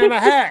headband and a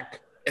hack.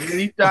 And then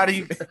he thought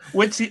he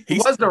was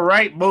the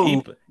right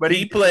move, but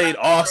he played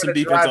awesome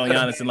defense on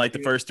Giannis in like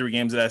the first 3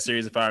 games of that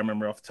series, if I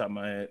remember off the top of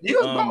my head. He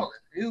was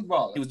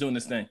balling. He was doing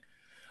this thing.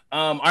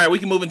 All right, we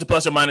can move into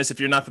plus or minus. If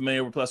you're not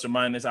familiar with plus or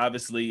minus,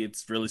 obviously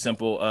it's really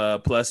simple.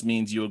 Plus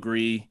means you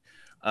agree.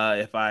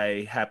 If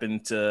I happen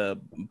to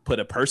put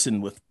a person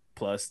with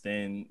plus,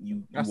 then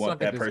you want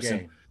that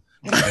person.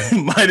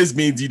 Minus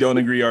means you don't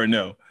agree or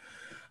no.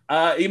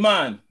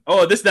 Iman.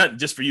 Oh, this is not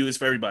just for you, it's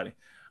for everybody.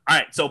 All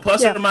right, so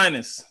plus or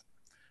minus.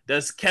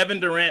 Does Kevin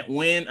Durant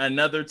win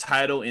another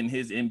title in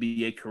his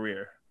NBA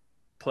career?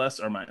 Plus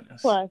or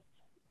minus? Plus.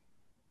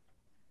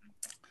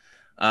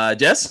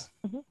 Jess?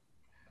 Mm-hmm.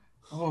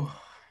 Oh.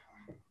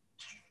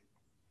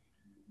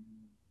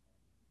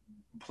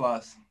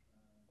 Plus.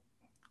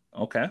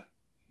 Okay.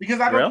 Because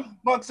I don't think the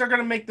Bucks are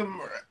going to make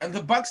them.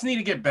 The Bucks need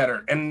to get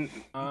better and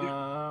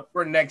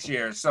for next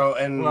year. So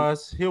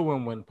plus he'll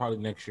win one probably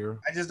next year.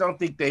 I just don't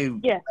think they.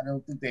 Yeah. I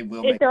don't think they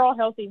will. If they're all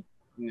healthy.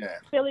 Yeah.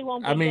 Philly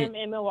won't beat them,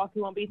 and Milwaukee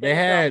won't beat them. They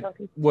had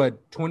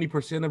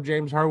 20% of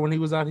James Harden when he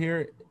was out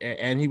here,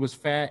 and he was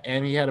fat,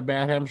 and he had a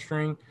bad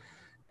hamstring,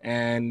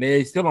 and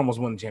they still almost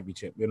won the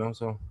championship.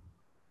 So.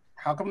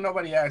 How come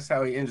nobody asked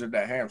how he injured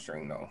that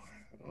hamstring though?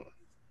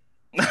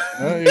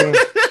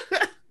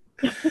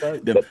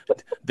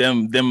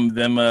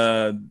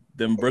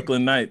 Them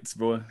Brooklyn Knights,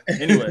 boy.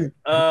 Anyway,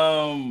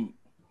 all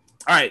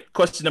right.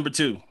 Question number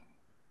 2.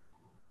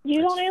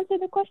 You don't answer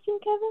the question,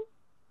 Kevin?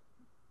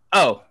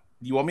 Oh,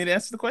 you want me to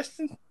answer the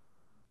question?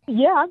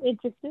 Yeah, I'm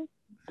interested.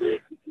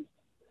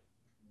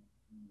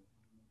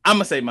 I'm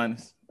gonna say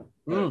minus.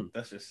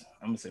 That's just.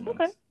 I'm gonna say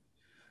minus.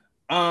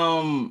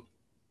 Okay.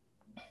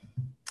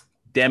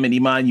 Damn it,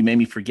 Iman, you made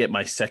me forget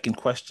my second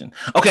question.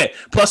 Okay,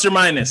 plus or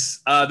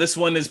minus. This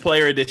one is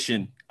player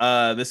edition.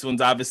 This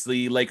one's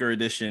obviously Laker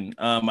edition.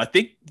 I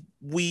think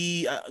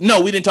we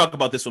didn't talk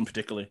about this one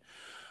particularly.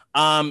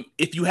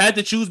 If you had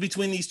to choose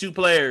between these 2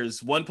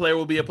 players, one player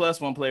will be a plus,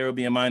 one player will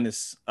be a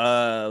minus.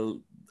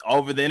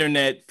 Over the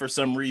internet, for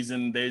some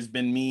reason, there's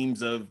been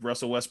memes of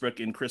Russell Westbrook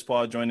and Chris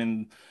Paul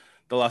joining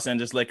the Los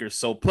Angeles Lakers.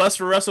 So plus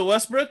for Russell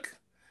Westbrook,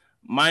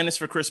 minus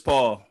for Chris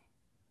Paul.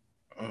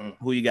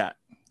 Who you got?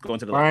 Going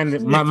to the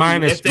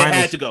minus. If they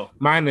had to go.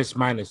 Minus.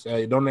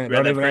 Don't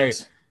even.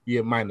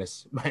 Yeah,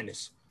 minus.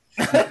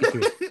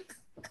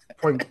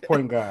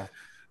 point guy.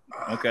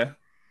 Okay.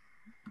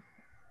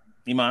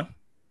 Iman.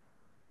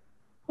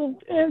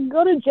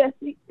 Go to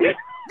Jesse. I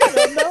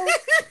don't know.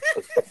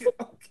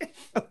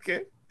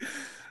 Okay.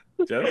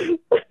 Joe?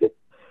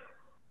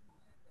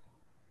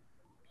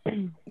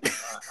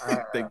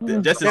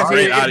 This is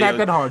great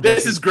audio.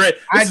 This is great.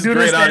 This is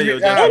great audio.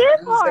 It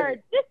is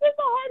hard.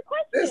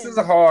 This is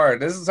a hard question.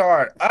 This is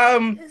hard.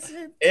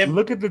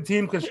 Look at the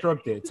team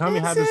constructed. Tell me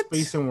how the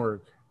spacing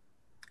work.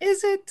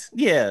 Is it?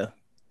 Yeah.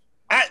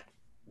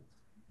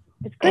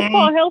 Is Chris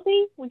Paul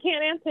healthy? We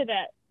can't answer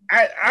that.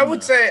 I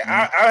would say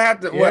I have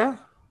to. Yeah. What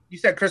you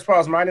said? Chris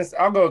Paul's minus.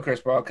 I'll go with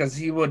Chris Paul because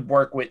he would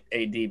work with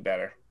AD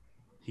better.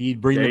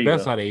 He'd bring the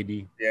best out of AD.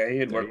 Yeah,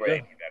 he'd work with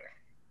AD better.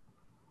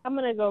 I'm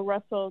gonna go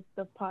Russell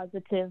the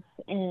positive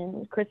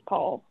and Chris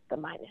Paul the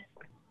minus.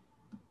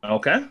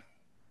 Okay.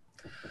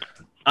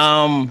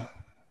 I'm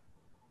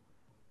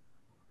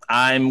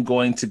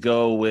going to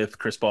go with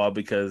Chris Paul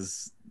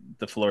because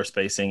the floor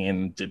spacing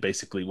and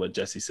basically what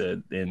Jesse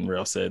said and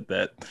Rail said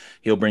that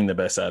he'll bring the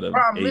best out of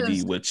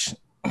AD, which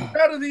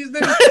none of these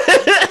things.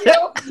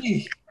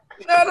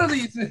 None of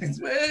these things,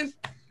 man.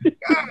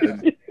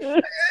 God.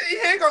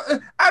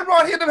 I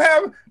want him to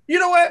have. You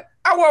know what?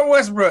 I want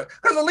Westbrook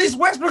because at least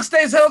Westbrook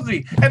stays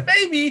healthy, and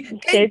maybe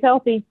stays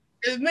healthy.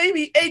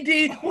 Maybe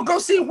AD will go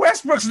see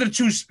Westbrook's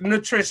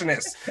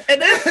nutritionist,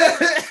 and then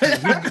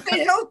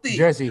stay healthy.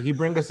 Jesse, he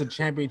bring us a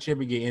championship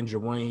and get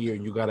injured 1 year,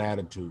 and you got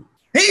attitude.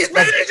 He's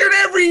been injured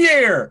every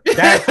year.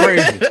 That's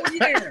crazy.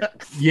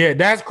 Yeah,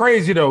 that's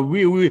crazy though.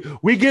 We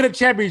get a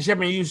championship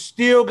and you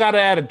still got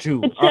an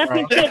attitude. The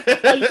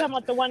championship. Are you talking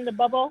about the one in the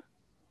bubble?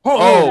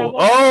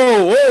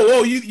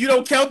 Whoa! You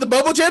don't count the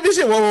bubble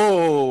championship?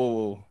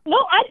 Whoa! No,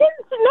 I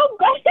didn't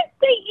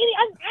say any.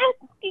 I'm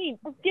asking.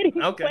 I'm getting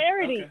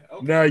clarity.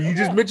 Okay. No, you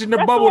just mentioned the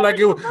bubble like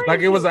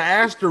it was an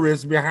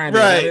asterisk behind it.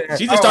 Right.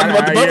 She just talking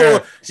about the bubble.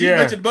 Yeah. She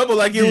mentioned bubble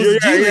like it was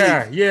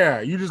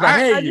Yeah. You just like,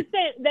 hey. I just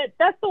said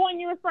that's the one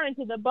you're referring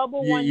to, the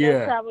bubble one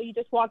that travel. You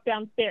just walk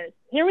downstairs.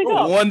 Here we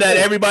go. One that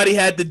everybody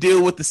had to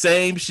deal with the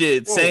same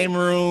shit, same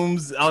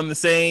rooms on the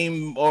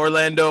same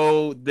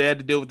Orlando. They had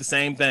to deal with the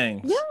same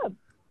thing. Yeah.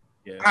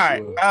 Yeah. All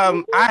right.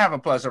 I have a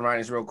plus or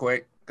minus real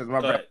quick because my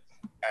brother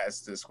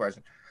asked this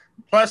question.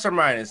 Plus or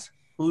minus,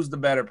 who's the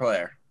better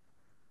player?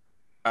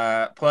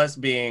 Plus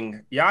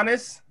being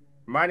Giannis,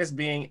 minus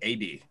being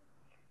AD.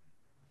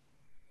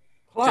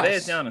 Plus. Today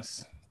it's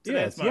Giannis.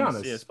 Today it's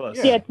Giannis. Yeah, it's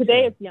plus. Yeah,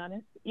 today it's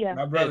Giannis. Yeah.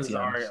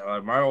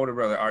 My older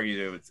brother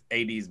argued it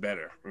AD's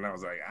better, and I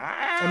was like,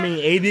 I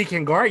mean, AD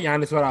can guard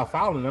Giannis without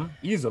fouling him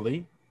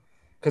easily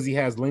because he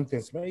has length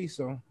and space.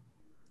 So.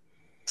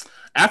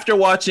 After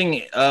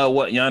watching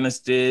what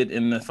Giannis did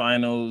in the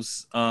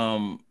finals,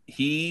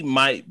 he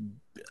might.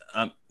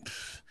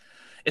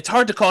 It's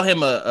hard to call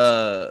him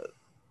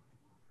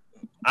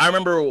I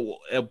remember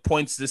at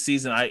points this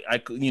season, I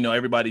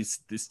everybody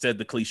said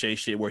the cliche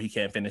shit where he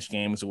can't finish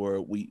games, where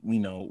we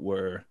know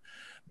where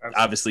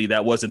obviously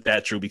that wasn't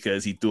that true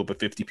because he threw up a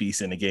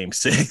 50-piece in a game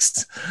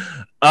 6.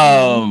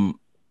 But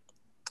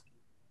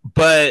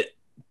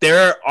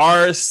there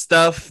are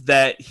stuff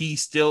that he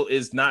still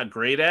is not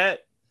great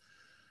at.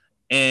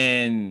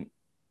 And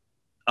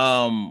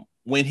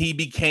when he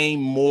became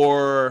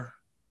more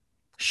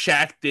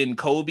Shaq than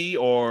Kobe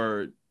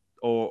or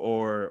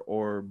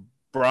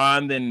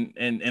Bron than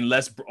and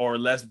less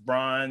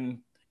Bron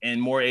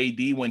and more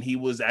AD, when he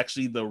was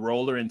actually the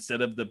roller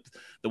instead of the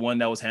one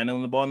that was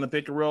handling the ball in the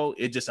pick and roll,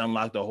 it just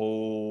unlocked a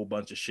whole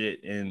bunch of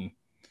shit. And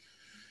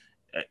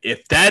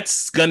if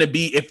that's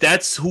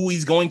who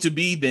he's going to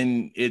be,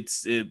 then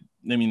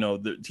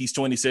he's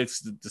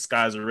 26. The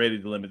skies are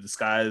ready to limit. The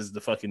sky is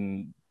the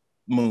fucking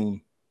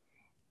moon.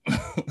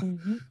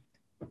 Mm-hmm.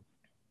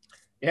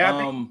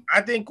 Yeah,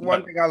 I think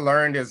one thing I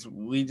learned is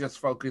we just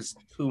focus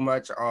too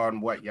much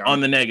on what Giannis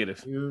on the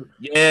negative.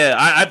 Yeah,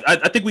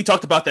 I think we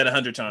talked about that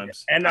 100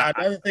 times. And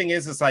another thing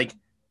is, it's like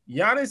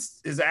Giannis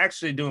is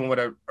actually doing what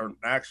an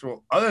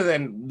actual, other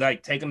than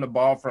like taking the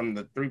ball from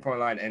the 3-point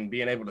line and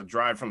being able to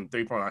drive from the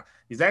 3-point line,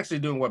 he's actually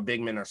doing what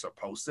big men are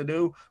supposed to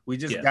do. We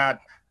just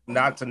got,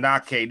 not to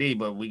knock KD,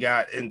 but we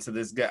got into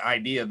this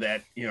idea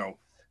that,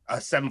 a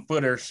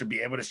 7-footer should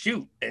be able to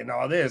shoot and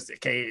all this,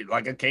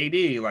 like a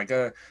KD, like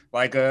a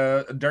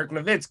Dirk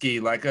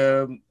Nowitzki, like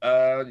a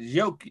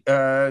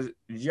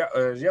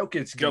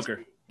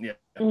Joker. Yeah.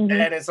 Mm-hmm.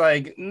 And it's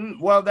like,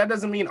 well, that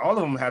doesn't mean all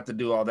of them have to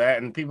do all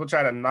that. And people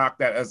try to knock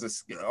that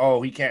as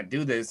he can't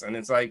do this. And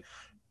it's like,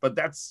 but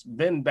that's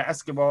been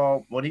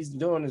basketball. What he's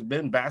doing has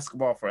been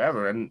basketball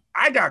forever. And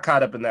I got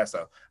caught up in that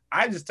stuff.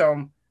 I just tell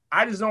him,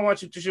 I just don't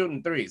want you to shoot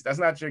in threes. That's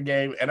not your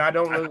game, and I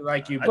don't really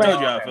like you. I told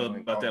you how I felt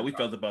about that. We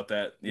felt about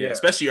that, yeah,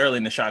 especially early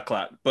in the shot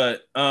clock.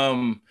 But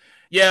I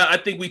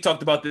think we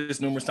talked about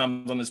this numerous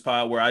times on this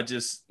pod where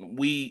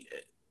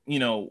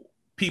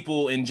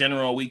people in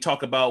general, we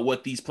talk about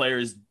what these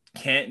players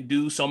can't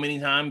do so many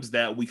times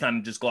that we kind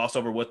of just gloss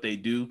over what they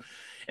do.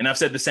 And I've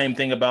said the same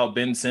thing about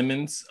Ben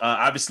Simmons.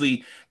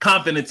 Obviously,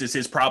 confidence is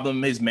his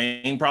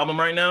main problem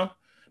right now.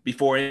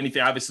 Before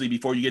anything, obviously,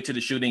 before you get to the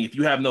shooting, if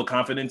you have no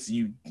confidence,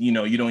 you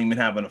don't even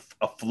have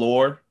a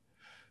floor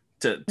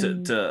to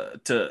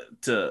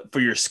for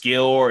your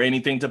skill or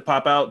anything to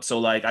pop out. So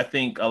like, I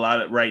think a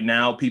lot of right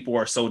now people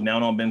are so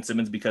down on Ben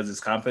Simmons because his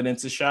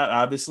confidence is shot,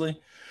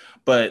 obviously.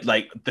 But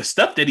like the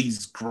stuff that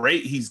he's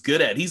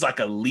good at, he's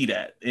like elite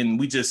at, and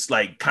we just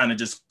like kind of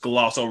just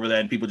gloss over that,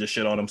 and people just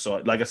shit on him.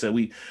 So like I said,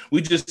 we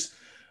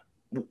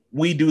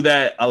do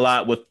that a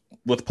lot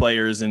with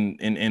players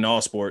in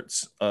all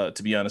sports,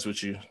 to be honest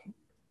with you.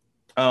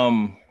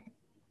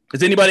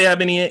 Does anybody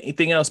have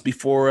anything else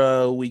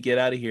before we get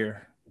out of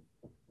here?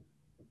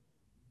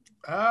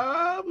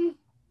 I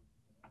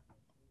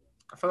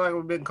feel like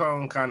we've been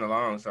going kind of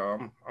long, so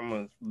I'm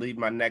gonna leave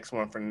my next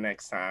one for the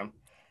next time.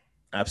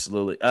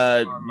 Absolutely.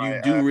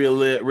 You do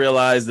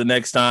realize the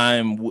next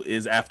time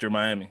is after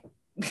Miami.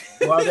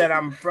 Well, then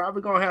I'm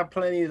probably gonna have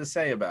plenty to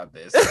say about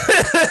this.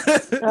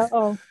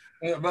 Uh-oh.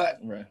 But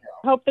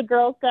hope the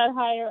girls got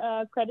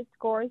higher credit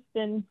scores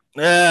than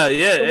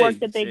the work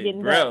that they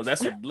did. Bro,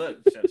 that's what look.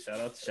 Shout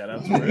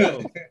out to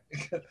real.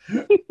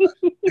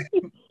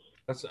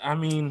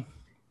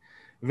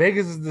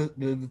 Vegas is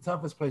the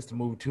toughest place to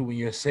move to when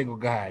you're a single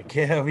guy,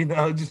 Kev.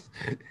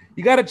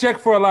 You got to check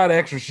for a lot of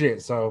extra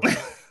shit. So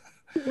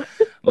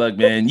Look,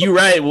 man, you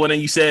right when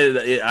you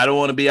said I don't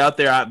want to be out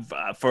there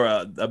for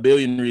a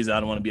billion reasons. I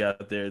don't want to be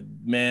out there,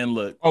 man.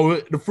 Look,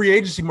 the free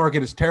agency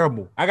market is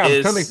terrible. I got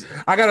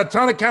a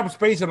ton of cap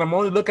space, and I'm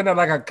only looking at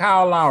like a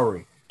Kyle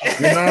Lowry. You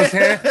know what I'm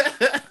saying?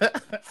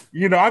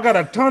 I got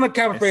a ton of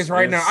cap space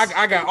right now.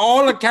 I got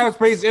all the cap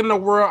space in the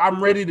world.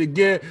 I'm ready to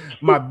get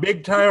my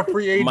big time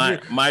free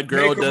agent. My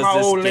girl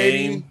does this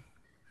game.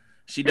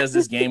 She does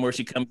this game where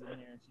she comes in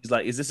here and she's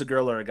like, "Is this a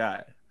girl or a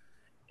guy?"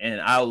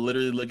 And I'll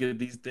literally look at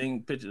these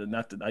pictures. I'm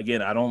not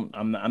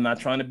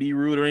trying to be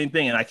rude or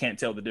anything, and I can't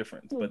tell the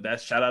difference. But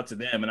that's shout out to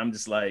them. And I'm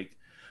just like,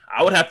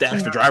 I would have to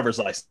ask for driver's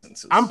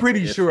licenses. I'm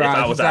pretty sure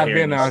I've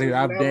been out here,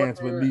 I've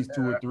danced with at least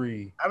 2 or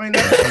 3. I mean,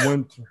 I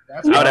wasn't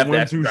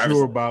too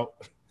sure about.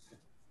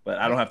 But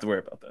I don't have to worry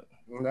about that.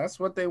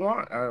 That's what they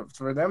want.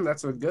 For them,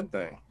 that's a good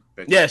thing.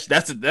 Yes,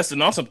 that's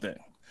an awesome thing.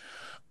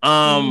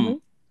 All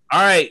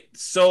right,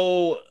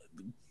 so.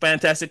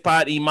 Fantastic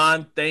pod,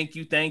 Iman. Thank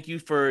you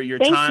for your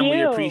time.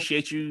 We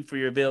appreciate you for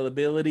your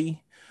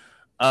availability.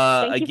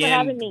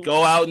 Again,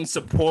 go out and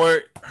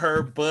support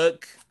her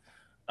book.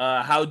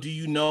 How do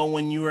you know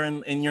when you're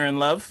in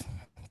love?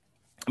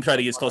 I'm trying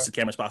to get as close to the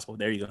camera as possible.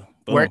 There you go.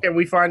 Boom. Where can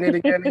we find it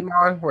again,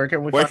 Iman? Where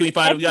can we find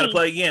it? We got to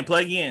plug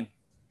again.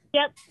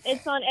 Yep,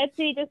 it's on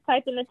Etsy. Just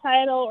type in the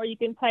title, or you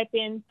can type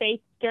in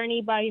Faith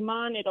Journey by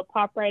Iman. It'll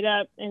pop right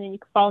up, and then you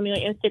can follow me on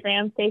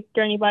Instagram, Faith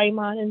Journey by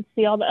Iman, and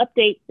see all the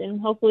updates.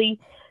 And hopefully,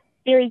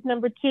 series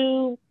number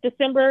 2,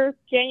 December,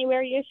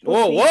 January-ish.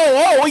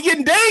 Whoa! We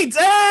getting dates.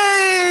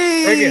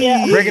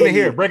 Hey, breaking it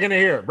here.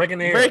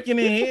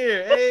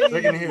 Hey.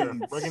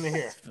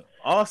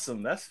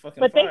 Awesome. That's fucking.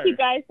 But thank you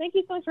guys. Thank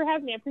you so much for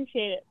having me. I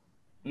appreciate it.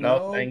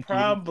 No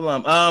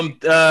problem.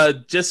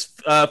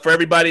 Just for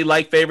everybody,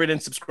 like, favorite,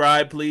 and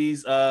subscribe,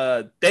 please.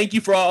 Thank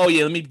you for all. Oh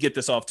yeah, let me get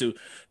this off too.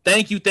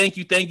 Thank you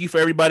for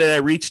everybody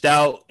that reached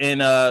out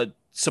and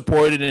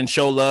supported and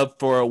show love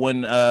for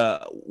when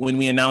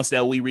we announced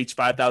that we reached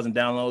 5,000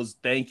 downloads.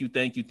 Thank you.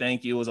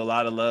 It was a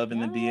lot of love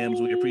in the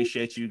DMs. We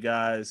appreciate you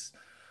guys.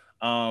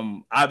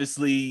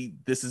 Obviously,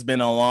 this has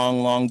been a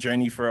long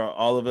journey for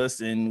all of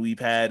us, and we've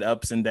had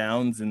ups and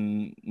downs,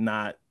 and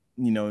not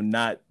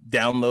downloads,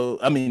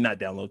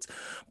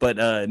 but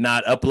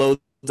not uploads,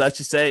 I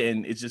should say.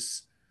 And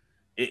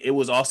it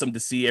was awesome to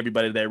see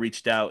everybody that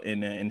reached out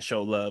and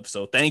show love.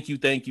 So thank you.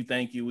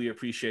 We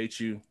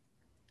appreciate you.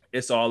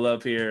 It's all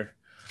love here.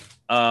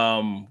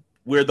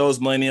 We're those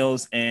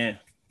millennials, and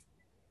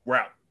we're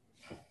out.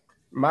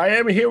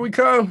 Miami, here we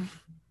come.